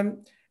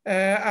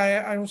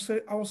I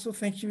also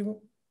thank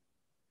you,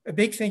 a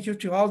big thank you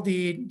to all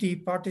the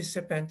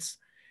participants.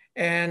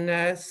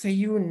 And see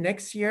you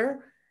next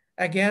year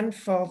again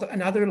for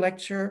another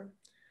lecture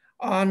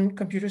on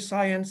computer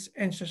science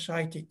and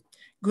society.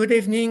 Good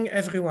evening,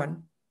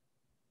 everyone.